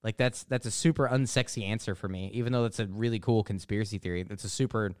 Like, that's a super unsexy answer for me, even though that's a really cool conspiracy theory. That's a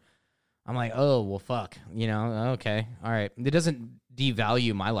super, I'm like, oh, well, fuck, okay, all right. It doesn't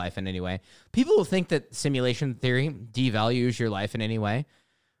devalue my life in any way. People will think that simulation theory devalues your life in any way.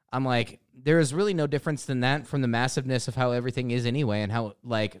 I'm like, there is really no difference than that from the massiveness of how everything is anyway, and how,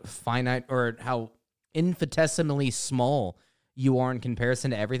 like, finite or how infinitesimally small you are in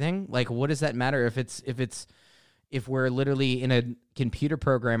comparison to everything. Like, what does that matter if we're literally in a computer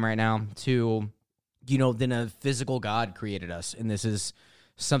program right now to, then a physical God created us, and this is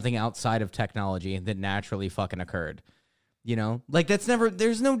something outside of technology that naturally fucking occurred. Like,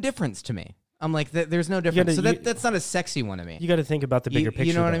 there's no difference to me. I'm like, there's no difference. That's not a sexy one to me. You got to think about the bigger picture.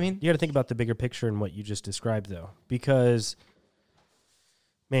 You know what I though. mean? You got to think about the bigger picture and what you just described, though, because,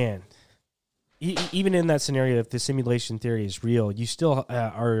 man, even in that scenario, if the simulation theory is real, you still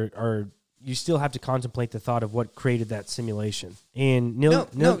you still have to contemplate the thought of what created that simulation. And Neil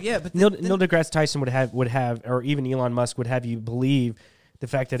deGrasse Tyson would have, or even Elon Musk would have you believe the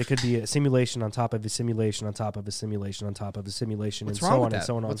fact that it could be a simulation on top of a simulation on top of a simulation on top of a simulation, and so on and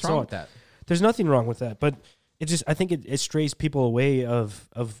so on. What's wrong with that? There's nothing wrong with that, but I think it strays people away of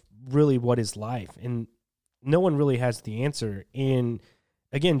really what is life, and no one really has the answer. And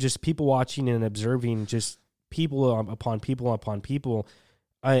again, just people watching and observing, just people upon people upon people.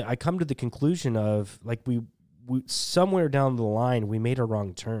 I come to the conclusion of, like, we somewhere down the line we made a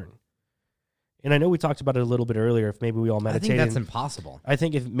wrong turn. And I know we talked about it a little bit earlier. If maybe we all meditated, I think that's impossible. I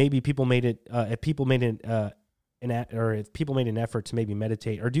think if maybe people made it, if people made an effort to maybe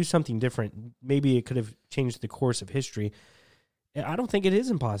meditate or do something different, maybe it could have changed the course of history. I don't think it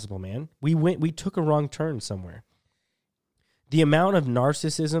is impossible, man. We took a wrong turn somewhere. The amount of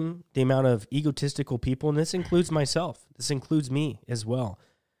narcissism, the amount of egotistical people, and this includes myself, this includes me as well.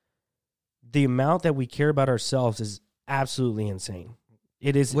 The amount that we care about ourselves is absolutely insane.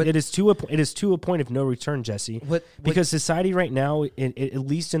 It is to a point of no return, Jesse. Because society right now, at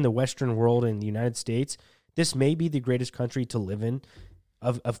least in the Western world in the United States, this may be the greatest country to live in,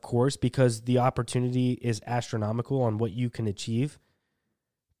 of course, because the opportunity is astronomical on what you can achieve.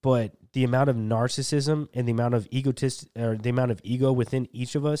 But the amount of narcissism and the amount of ego within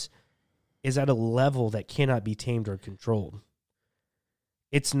each of us is at a level that cannot be tamed or controlled.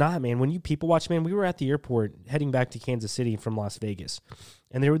 It's not, man. When you people watch, man, we were at the airport heading back to Kansas City from Las Vegas,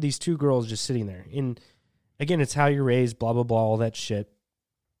 and there were these two girls just sitting there. And again, it's how you're raised, blah, blah, blah, all that shit.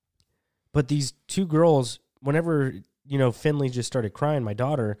 But these two girls, whenever, Finley just started crying, my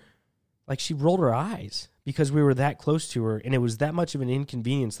daughter, like, she rolled her eyes because we were that close to her, and it was that much of an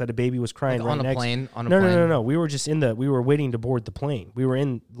inconvenience that a baby was crying right next. On a plane? No. We were just we were waiting to board the plane. We were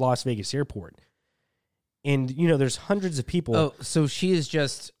in Las Vegas airport. And, there's hundreds of people. Oh, so she is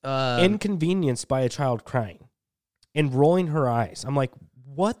just inconvenienced by a child crying. and rolling her eyes. I'm like,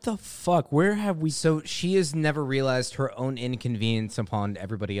 what the fuck? Where have we? So she has never realized her own inconvenience upon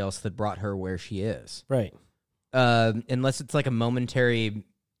everybody else that brought her where she is. Right. Unless it's like a momentary,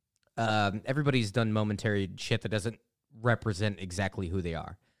 everybody's done momentary shit that doesn't represent exactly who they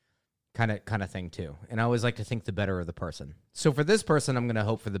are. Kind of thing too. And I always like to think the better of the person. So for this person, I'm going to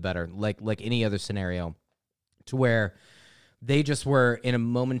hope for the better, like any other scenario, to where they just were in a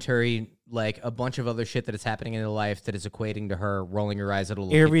momentary, like a bunch of other shit that is happening in their life that is equating to her rolling her eyes at a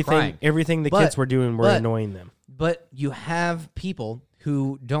little kid crying. Everything the kids were doing were annoying them. But you have people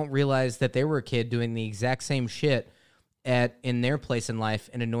who don't realize that they were a kid doing the exact same shit in their place in life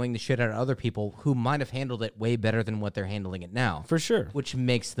and annoying the shit out of other people who might have handled it way better than what they're handling it now. For sure. Which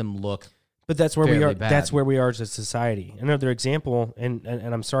makes them look But that's where we are. bad. That's where we are as a society. Another example, and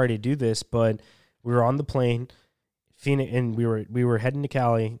I'm sorry to do this, but we were on the plane, Phoenix, and we were heading to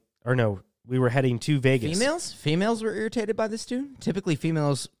Cali, or no, we were heading to Vegas. Females were irritated by this too. Typically,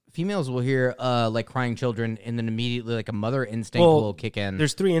 females will hear like crying children, and then immediately like a mother instinct will kick in.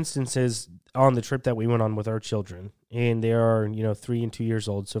 There's 3 instances on the trip that we went on with our children, and they are 3 and 2 years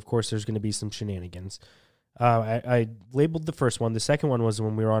old. So of course there's going to be some shenanigans. I labeled the first one. The second one was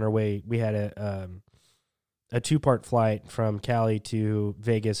when we were on our way. We had a 2-part flight from Cali to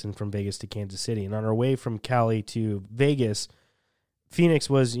Vegas and from Vegas to Kansas City. And on our way from Cali to Vegas, Phoenix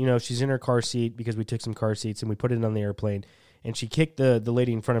was, she's in her car seat because we took some car seats and we put it on the airplane. And she kicked the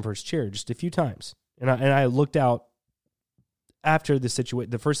lady in front of her chair just a few times. And I looked out after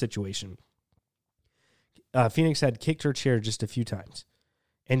the first situation. Phoenix had kicked her chair just a few times.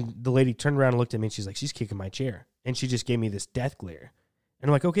 And the lady turned around and looked at me and she's like, she's kicking my chair. And she just gave me this death glare. And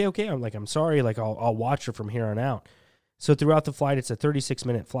I'm like, okay. I'm like, I'm sorry. Like, I'll watch her from here on out. So throughout the flight, it's a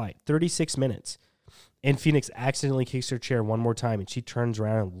 36-minute flight. 36 minutes. And Phoenix accidentally kicks her chair one more time. And she turns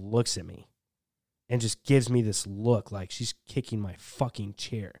around and looks at me. And just gives me this look like she's kicking my fucking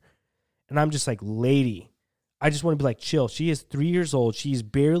chair. And I'm just like, lady, I just want to be like, chill. She is 3 years old. She's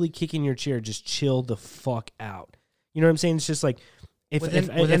barely kicking your chair. Just chill the fuck out. You know what I'm saying? It's just like,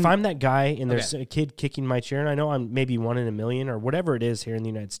 if I'm that guy and there's a kid kicking my chair, and I know I'm maybe 1 in a million or whatever it is here in the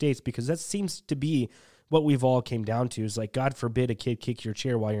United States, because that seems to be what we've all came down to, is like, God forbid a kid kick your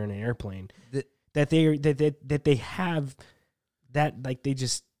chair while you're in an airplane. That they have that, like,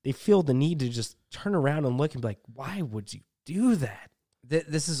 they feel the need to just turn around and look and be like, why would you do that?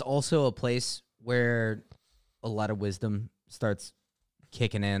 This is also a place where a lot of wisdom starts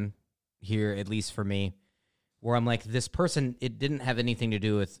kicking in here, at least for me, where I'm like, this person, it didn't have anything to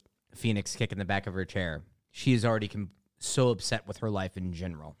do with Phoenix kicking the back of her chair. She's already so upset with her life in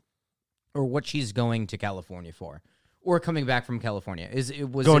general, or what she's going to California for, or coming back from California.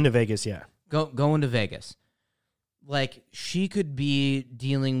 Going to Vegas, yeah. Going to Vegas. Like, she could be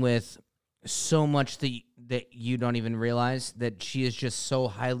dealing with so much that you don't even realize, that she is just so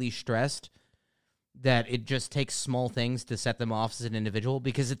highly stressed that it just takes small things to set them off as an individual,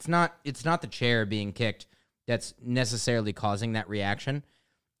 because it's not the chair being kicked that's necessarily causing that reaction.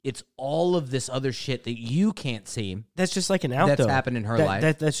 It's all of this other shit that you can't see. That's just like an out, that's happened in her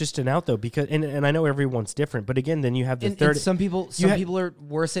life. That's just an out, though, because and I know everyone's different, but again, then you have the third. And some people are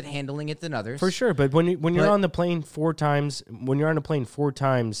worse at handling it than others, for sure. But when you're on the plane 4 times,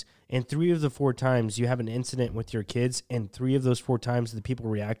 and 3 of the 4 times you have an incident with your kids, and 3 of those 4 times the people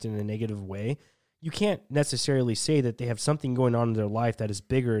react in a negative way, you can't necessarily say that they have something going on in their life that is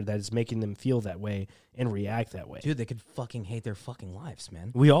bigger, that is making them feel that way and react that way. Dude, they could fucking hate their fucking lives,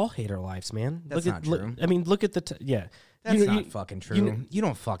 man. We all hate our lives, man. That's not true. Look at the yeah. That's not fucking true. You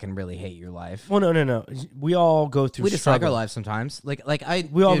don't fucking really hate your life. Well, no. We all go through. We just like our lives sometimes.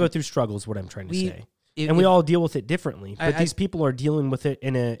 We all go through struggles. What I'm trying to say, and we all deal with it differently. But these people are dealing with it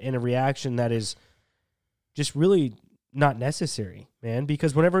in a reaction that is just really not necessary, man,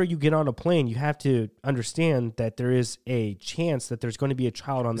 because whenever you get on a plane, you have to understand that there is a chance that there's going to be a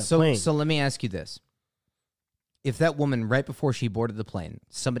child on the plane. So let me ask you this. If that woman, right before she boarded the plane,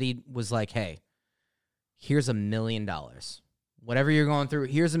 somebody was like, hey, here's $1 million. Whatever you're going through,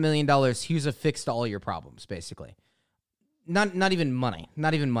 here's $1 million. Here's a fix to all your problems, basically. Not even money.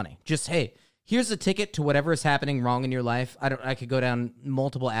 Not even money. Just, hey, here's a ticket to whatever is happening wrong in your life. I could go down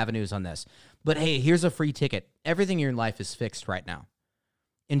multiple avenues on this. But hey, here's a free ticket. Everything in your life is fixed right now.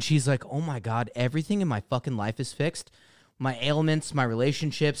 And she's like, oh my God, everything in my fucking life is fixed. My ailments, my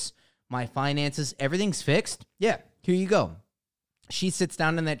relationships, my finances, everything's fixed. Yeah, here you go. She sits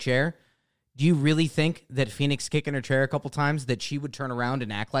down in that chair. Do you really think that Phoenix kicking her chair a couple times, that she would turn around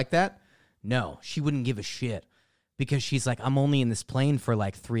and act like that? No, she wouldn't give a shit, because she's like, I'm only in this plane for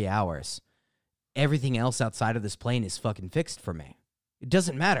like 3 hours. Everything else outside of this plane is fucking fixed for me. It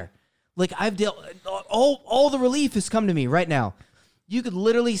doesn't matter. Like, I've dealt all the relief has come to me right now. You could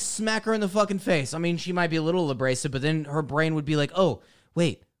literally smack her in the fucking face. I mean, she might be a little abrasive, but then her brain would be like, oh,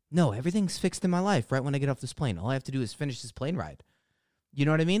 wait, no, everything's fixed in my life right when I get off this plane. All I have to do is finish this plane ride. You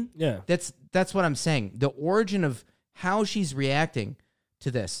know what I mean? Yeah. That's what I'm saying. The origin of how she's reacting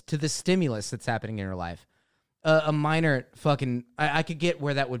to the stimulus that's happening in her life. A minor fucking... I could get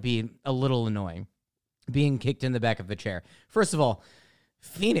where that would be a little annoying. Being kicked in the back of the chair. First of all,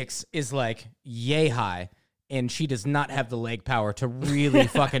 Phoenix is like yay high, and she does not have the leg power to really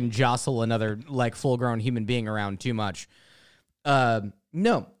fucking jostle another like full-grown human being around too much.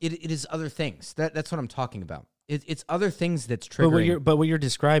 No, it is other things. That's what I'm talking about. It's other things that's triggering. But what you're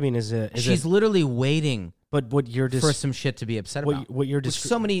describing is she's literally waiting. But what you're for some shit to be upset about. What you're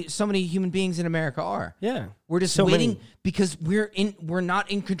so many human beings in America are. Yeah, we're just waiting because we're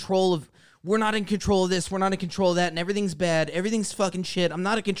not in control of. We're not in control of this. We're not in control of that, and everything's bad. Everything's fucking shit. I'm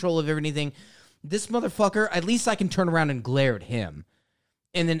not in control of everything. This motherfucker. At least I can turn around and glare at him,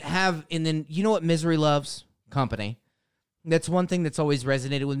 and then you know what misery loves? Company. That's one thing that's always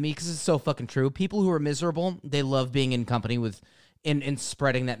resonated with me because it's so fucking true. People who are miserable, they love being in company with, and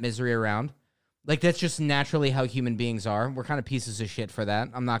spreading that misery around. Like, that's just naturally how human beings are. We're kind of pieces of shit for that.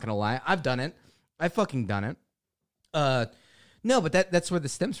 I'm not going to lie. I've done it. I've fucking done it. No, but that's where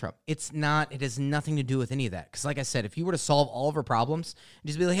this stems from. It has nothing to do with any of that. Because like I said, if you were to solve all of our problems, and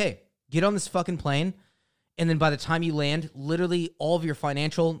just be like, hey, get on this fucking plane, and then by the time you land, literally all of your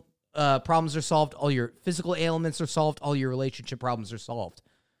financial problems are solved, all your physical ailments are solved, all your relationship problems are solved.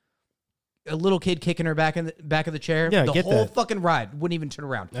 A little kid kicking her back of the chair. Yeah, the whole fucking ride wouldn't even turn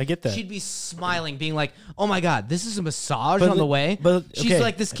around. I get that. She'd be smiling, being like, "Oh my god, this is a massage on the way." But she's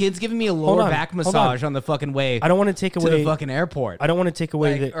like, "This kid's giving me a lower back massage on the fucking way." I don't want to take away the fucking airport. I don't want to take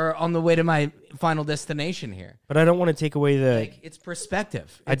away or on the way to my final destination here. But I don't want to take away the. It's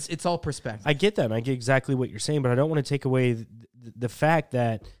perspective. It's all perspective. I get that. And I get exactly what you're saying, but I don't want to take away the fact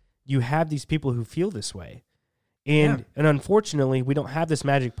that you have these people who feel this way. And unfortunately, we don't have this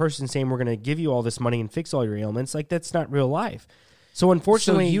magic person saying we're going to give you all this money and fix all your ailments. Like, that's not real life. So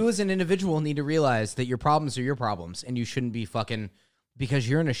unfortunately, you as an individual need to realize that your problems are your problems, and you shouldn't be fucking because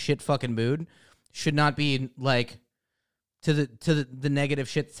you're in a shit fucking mood. Should not be like to the negative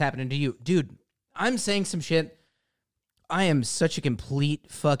shit that's happening to you, dude. I'm saying some shit. I am such a complete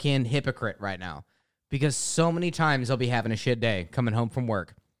fucking hypocrite right now because so many times I'll be having a shit day coming home from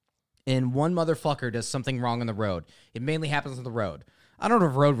work. And one motherfucker does something wrong on the road. It mainly happens on the road. I don't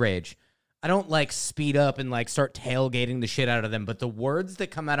have road rage. I don't like speed up and like start tailgating the shit out of them. But the words that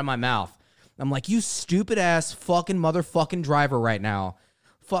come out of my mouth, I'm like, you stupid ass fucking motherfucking driver right now,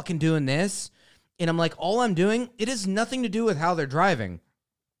 fucking doing this. And I'm like, all I'm doing, it has nothing to do with how they're driving.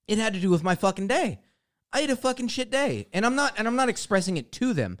 It had to do with my fucking day. I had a fucking shit day, and I'm not expressing it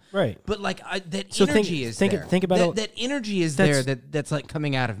to them, right? But like that energy is there. Think about that energy is there. That's like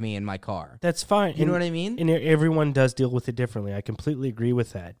coming out of me in my car. That's fine. You know what I mean? And everyone does deal with it differently. I completely agree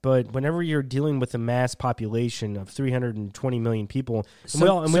with that. But whenever you're dealing with a mass population of 320 million people, we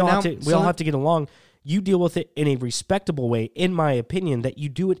all have to get along. You deal with it in a respectable way, in my opinion. That you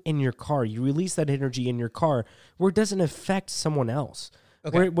do it in your car. You release that energy in your car, where it doesn't affect someone else.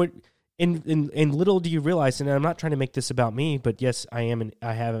 Okay. And little do you realize, and I'm not trying to make this about me, but yes, I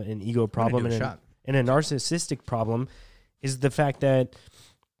have an ego problem and a narcissistic problem, is the fact that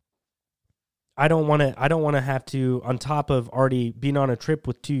I don't want to have to, on top of already being on a trip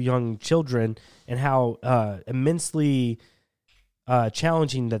with two young children and how immensely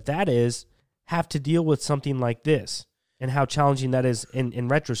challenging that is, have to deal with something like this and how challenging that is in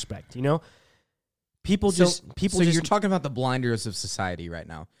retrospect. You know, So you're talking about the blinders of society right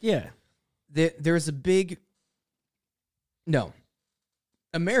now. Yeah. There's a big... No.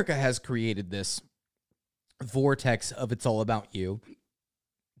 America has created this vortex of it's all about you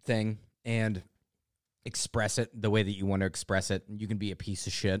thing and express it the way that you want to express it. You can be a piece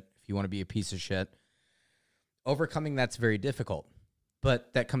of shit if you want to be a piece of shit. Overcoming that's very difficult,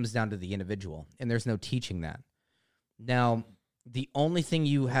 but that comes down to the individual, and there's no teaching that. Now, the only thing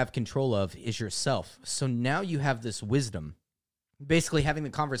you have control of is yourself. So now you have this wisdom, basically having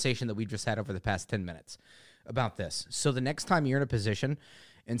the conversation that we just had over the past 10 minutes about this. So the next time you're in a position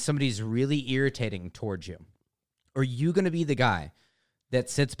and somebody's really irritating towards you, are you going to be the guy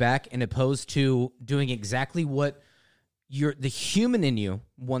that sits back and opposed to doing exactly what the human in you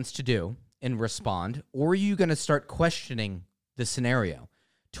wants to do and respond? Or are you going to start questioning the scenario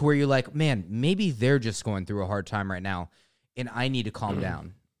to where you're like, man, maybe they're just going through a hard time right now and I need to calm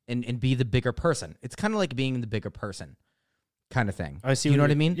down and be the bigger person. It's kind of like being the bigger person kind of thing. I see. You know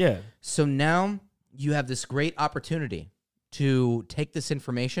what I mean? Yeah. So now you have this great opportunity to take this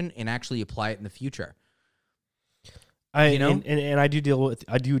information and actually apply it in the future. You know? And I do deal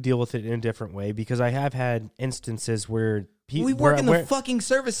with it in a different way because I have had instances where we work in the fucking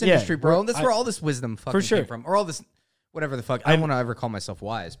service industry, bro. That's where all this wisdom fucking came from, or all this whatever the fuck. I don't want to ever call myself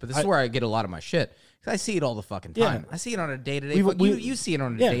wise, but this is where I get a lot of my shit. I see it all the fucking time. I see it on a day-to-day. You see it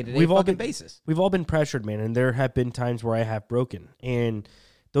on a day-to-day fucking basis. We've all been pressured, man, and there have been times where I have broken, and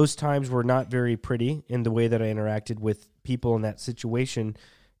those times were not very pretty in the way that I interacted with people in that situation.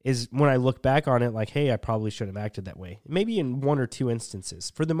 Is when I look back on it, like, hey, I probably shouldn't have acted that way. Maybe in one or two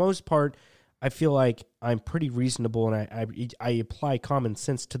instances. For the most part, I feel like I'm pretty reasonable, and I apply common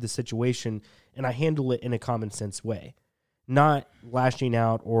sense to the situation, and I handle it in a common sense way. Not lashing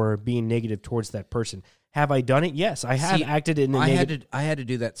out or being negative towards that person. Have I done it? Yes, I have acted in a negative. I had to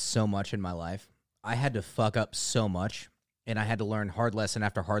do that so much in my life. I had to fuck up so much, and I had to learn hard lesson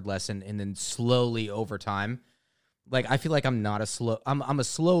after hard lesson, and then slowly over time. Like, I feel like I'm a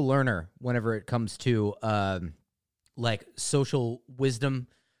slow learner whenever it comes to like social wisdom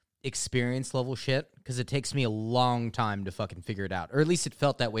experience level shit, because it takes me a long time to fucking figure it out, or at least it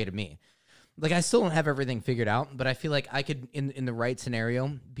felt that way to me. Like, I still don't have everything figured out, but I feel like I could, in the right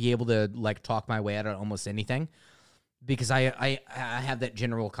scenario, be able to, like, talk my way out of almost anything, because I have that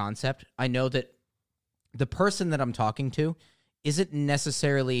general concept. I know that the person that I'm talking to isn't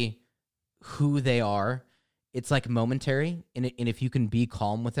necessarily who they are. It's, like, momentary, and if you can be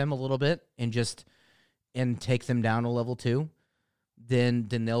calm with them a little bit and take them down a level too, then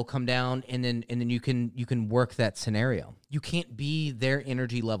they'll come down, and then you can work that scenario. You can't be their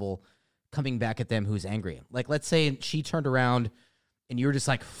energy level coming back at them who's angry. Like, let's say she turned around and you're just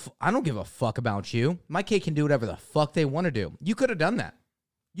like, I don't give a fuck about you. My kid can do whatever the fuck they want to do. You could have done that.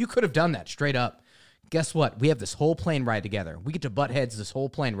 You could have done that straight up. Guess what? We have this whole plane ride together. We get to butt heads this whole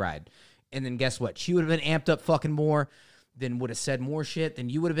plane ride. And then guess what? She would have been amped up fucking more, then would have said more shit, then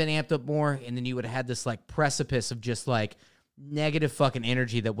you would have been amped up more, and then you would have had this, like, precipice of just, like, negative fucking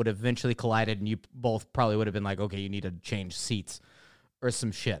energy that would have eventually collided, and you both probably would have been like, okay, you need to change seats or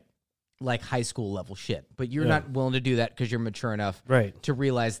some shit. Like high school level shit, but you're not willing to do that because you're mature enough to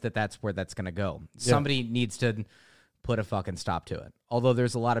realize that that's where that's going to go. Somebody needs to put a fucking stop to it. Although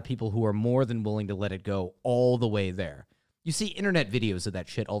there's a lot of people who are more than willing to let it go all the way there. You see internet videos of that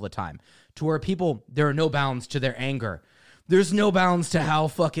shit all the time, to where people, there are no bounds to their anger. There's no bounds to how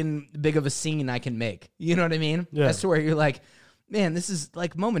fucking big of a scene I can make. You know what I mean? Yeah. That's to where you're like, man, this is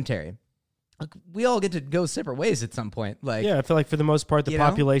like momentary. We all get to go separate ways at some point. Like, yeah, I feel like for the most part, the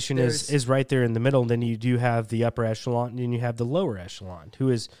population is right there in the middle. And then you do have the upper echelon, and then you have the lower echelon,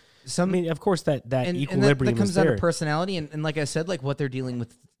 who is, I mean, of course, that equilibrium that comes is there. Down to personality, and like I said, like what they're dealing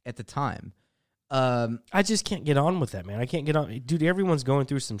with at the time. I just can't get on with that, man. I can't get on. Dude, everyone's going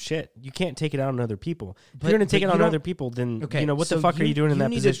through some shit. You can't take it out on other people. If you're going to take it out on other people, then, what the fuck are you doing in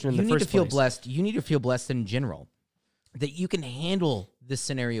that position in the first place? You need to feel blessed. You need to feel blessed in general that you can handle this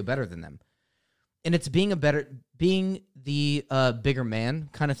scenario better than them. And it's being the bigger man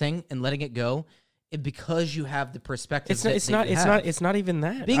kind of thing and letting it go, because you have the perspective. It's not even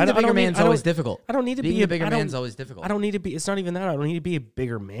that. Being the bigger man's always difficult. I don't need to be being a bigger man's always difficult. I don't need to be. It's not even that. I don't need to be a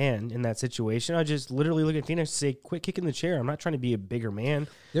bigger man in that situation. I just literally look at Phoenix and say, "Quit kicking the chair." I'm not trying to be a bigger man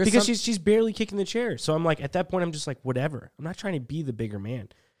because she's barely kicking the chair. So I'm like, at that point, I'm just like, whatever. I'm not trying to be the bigger man.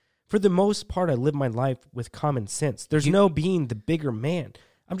 For the most part, I live my life with common sense. There's no being the bigger man.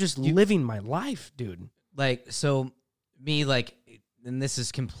 I'm just living my life, dude. Like, so me, like, and this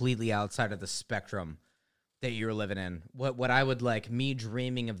is completely outside of the spectrum that you're living in. What I would like, me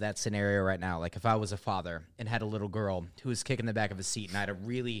dreaming of that scenario right now, like if I was a father and had a little girl who was kicking the back of a seat, and I had a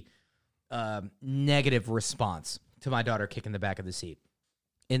really negative response to my daughter kicking the back of the seat.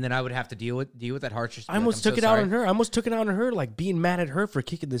 And then I would have to deal with that harsh. I almost took it out on her. I almost took it out on her, like being mad at her for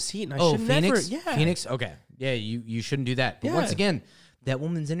kicking the seat. And I should Phoenix? never. Yeah. Phoenix? Okay. Yeah, you shouldn't do that. But once again, that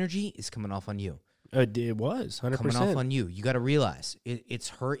woman's energy is coming off on you. It was 100%. Coming off on you. You got to realize it's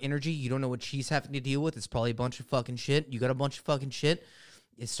her energy. You don't know what she's having to deal with. It's probably a bunch of fucking shit. You got a bunch of fucking shit.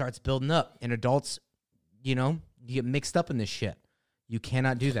 It starts building up. And adults, you get mixed up in this shit. You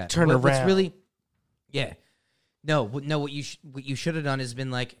cannot do that. Turn around. What's really, No. What you should have done is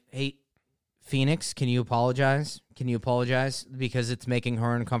been like, hey, Phoenix, can you apologize? Can you apologize because it's making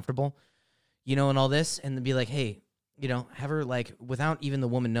her uncomfortable? And all this, and then be like, hey. Have her, like, without even the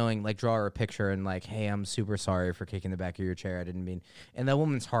woman knowing, like, draw her a picture and, like, hey, I'm super sorry for kicking the back of your chair. I didn't mean. And that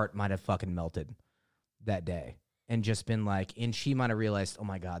woman's heart might have fucking melted that day and just been like, and she might have realized, oh,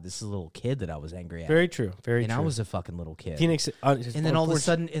 my God, this is a little kid that I was angry at. Very true. Very true. And I was a fucking little kid. Phoenix. And then all of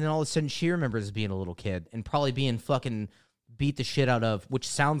a sudden she remembers being a little kid and probably being fucking beat the shit out of, which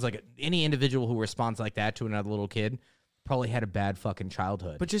sounds like any individual who responds like that to another little kid probably had a bad fucking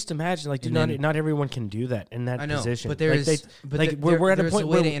childhood. But just imagine, like, dude, And not everyone can do that in that I know, position. but there's we're at a point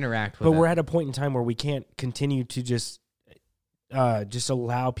way where to interact with but it. we're at a point in time where we can't continue to just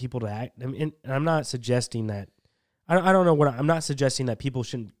allow people to act. And I'm not suggesting that. I don't know what I'm not suggesting that people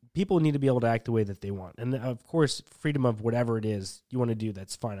shouldn't. People need to be able to act the way that they want, and of course, freedom of whatever it is you want to do,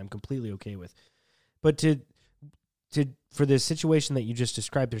 that's fine. I'm completely okay with. But for the situation that you just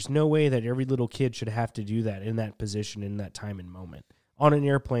described, there's no way that every little kid should have to do that in that position, in that time and moment on an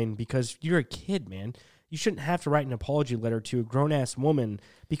airplane, because you're a kid, man. You shouldn't have to write an apology letter to a grown-ass woman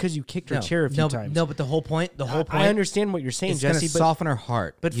because you kicked her chair a few times. No, but the whole point. I understand what you're saying, it's Jesse. It's going to soften her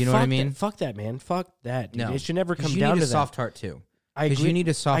heart. But you know what I mean? Fuck that, man. Fuck that, dude. No. It should never come you down need to a that. soft heart, too. I agree. You need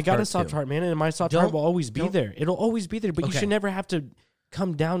a soft heart, I got a soft too. heart, man, and my soft heart will always be don't- there. It'll always be there, but you Okay. should never have to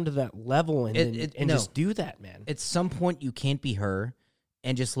come down to that level and No. just do that, man. At some point, you can't be her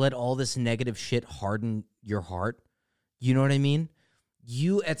and just let all this negative shit harden your heart. You know what I mean?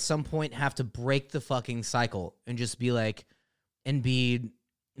 You, at some point, have to break the fucking cycle and just be like, and be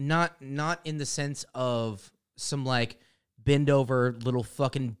not in the sense of some, like, bend over little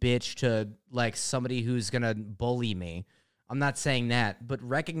fucking bitch to, like, somebody who's gonna bully me. I'm not saying that, but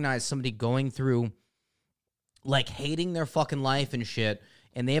recognize somebody going through, like, hating their fucking life and shit,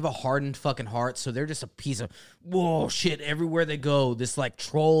 and they have a hardened fucking heart, so they're just a piece of, whoa, shit, everywhere they go, this, like,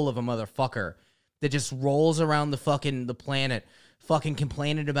 troll of a motherfucker that just rolls around the planet, fucking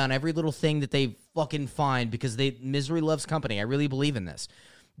complaining about every little thing that they fucking find, because misery loves company. I really believe in this.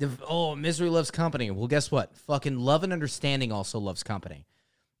 Misery loves company. Well, guess what? Fucking love and understanding also loves company.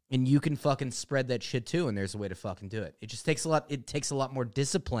 And you can fucking spread that shit too, and there's a way to fucking do it. It just takes a lot. It takes a lot more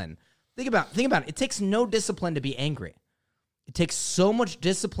discipline. Think about it. It takes no discipline to be angry. It takes so much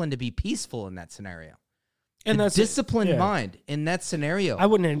discipline to be peaceful in that scenario. And a that's disciplined mind in that scenario. I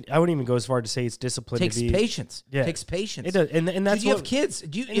wouldn't even go as far to say it's discipline. Takes to be, patience. Yeah. Takes patience. It does, and that's you what, have kids.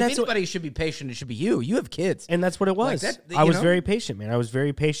 If that's anybody should be patient, it should be you. You have kids. And that's what it was. Like that, I was know? very patient, man. I was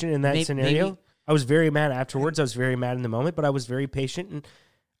very patient in that scenario. maybe- I was very mad afterwards. I was very mad in the moment, but I was very patient, and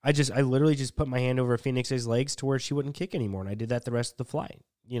I literally just put my hand over Phoenix's legs to where she wouldn't kick anymore, and I did that the rest of the flight.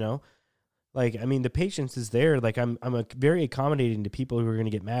 You know, like, I mean, the patience is there. Like, I'm very accommodating to people who are going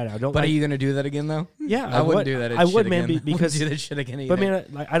to get mad. I don't. But are you going to do that again though? Yeah, I wouldn't do that. I would, again. man, I wouldn't because do that shit again either. But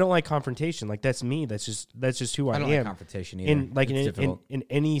man, I don't like confrontation. Like, that's me. That's just who I am. I don't like confrontation either. In like It's difficult. in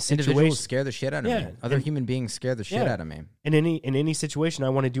any Individuals situation, scare the shit out of Yeah, me. Other and- human beings scare the shit Yeah. out of me. in any situation, I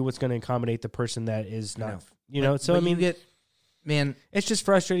want to do what's going to accommodate the person that is I know. not. You know, so I mean, man, it's just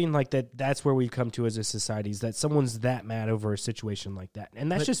frustrating. Like that's where we've come to as a society, is that someone's that mad over a situation like that,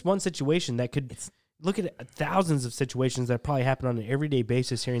 and that's just one situation that could. Look at thousands of situations that probably happen on an everyday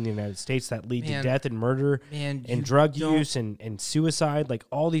basis here in the United States that lead to death and murder and drug use and suicide, like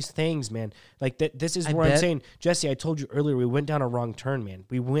all these things, man. Like that. This is where I'm saying, Jesse, I told you earlier, we went down a wrong turn, man.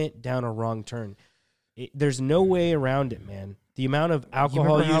 We went down a wrong turn. There's no way around it, man. The amount of alcohol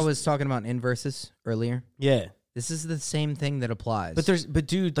you remember use. how I was talking about inverses earlier? Yeah. This is the same thing that applies. But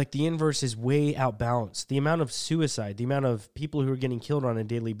dude, like the inverse is way outbalanced. The amount of suicide, the amount of people who are getting killed on a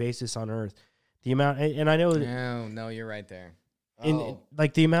daily basis on Earth, the amount, and I know that. No, you're right there.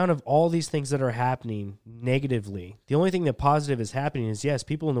 Like the amount of all these things that are happening negatively. The only thing that positive is happening is, yes,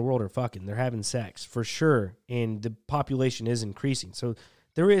 people in the world are fucking. They're having sex for sure, and the population is increasing. So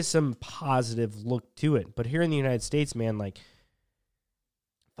there is some positive look to it. But here in the United States, man, like,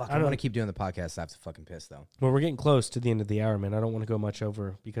 I don't want to keep doing the podcast. I have to fucking piss though. Well, we're getting close to the end of the hour, man. I don't want to go much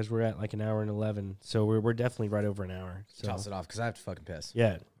over because we're at like an hour and 11. So we're definitely right over an hour. So Toss it off because I have to fucking piss.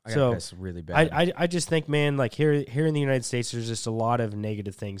 yeah. I gotta piss really bad. I just think, man, like here in the United States, there's just a lot of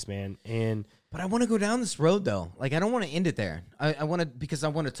negative things, man. But I want to go down this road though. Like I don't want to end it there. I want to, because I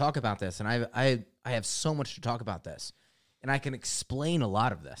want to talk about this, and I have so much to talk about this, and I can explain a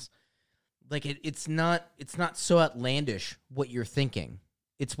lot of this. Like it's not so outlandish what you're thinking.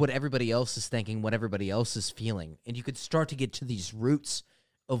 It's what everybody else is thinking, what everybody else is feeling. And you could start to get to these roots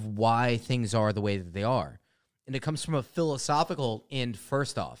of why things are the way that they are. And it comes from a philosophical end,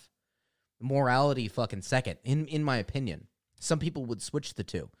 first off. Morality, fucking second, in my opinion. Some people would switch the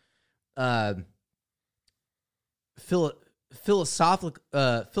two.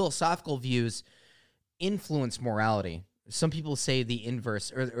 Philosophical views influence morality. Some people say the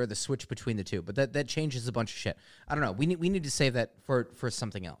inverse or the switch between the two, but that changes a bunch of shit. I don't know. We need to save that for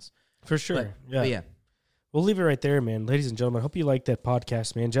something else. For sure. But yeah. We'll leave it right there, man. Ladies and gentlemen, I hope you liked that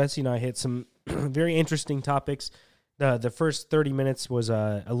podcast, man. Jesse and I hit some very interesting topics. The first 30 minutes was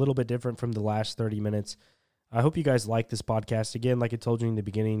a little bit different from the last 30 minutes. I hope you guys like this podcast. Again, like I told you in the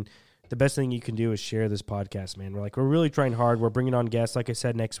beginning, the best thing you can do is share this podcast, man. We're really trying hard. We're bringing on guests. Like I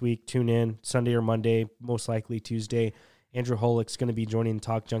said, next week, tune in Sunday or Monday, most likely Tuesday. Andrew Holick's going to be joining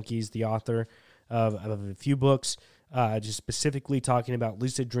Talk Junkies, the author of a few books, just specifically talking about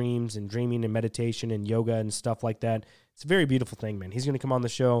lucid dreams and dreaming and meditation and yoga and stuff like that. It's a very beautiful thing, man. He's going to come on the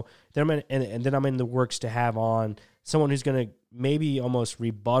show. Then then I'm in the works to have on someone who's going to maybe almost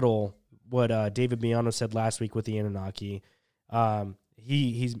rebuttal what David Miano said last week with the Anunnaki.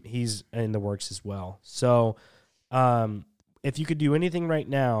 He's in the works as well. So if you could do anything right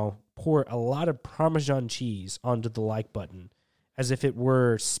now, pour a lot of Parmesan cheese onto the like button as if it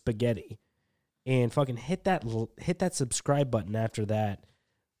were spaghetti, and fucking hit that subscribe button after that,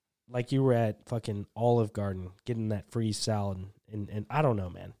 like you were at fucking Olive Garden getting that free salad, and I don't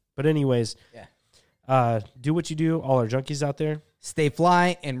know, man. But anyways, Yeah. Do what you do, all our junkies out there. Stay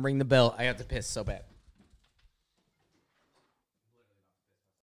fly and ring the bell. I got to piss so bad.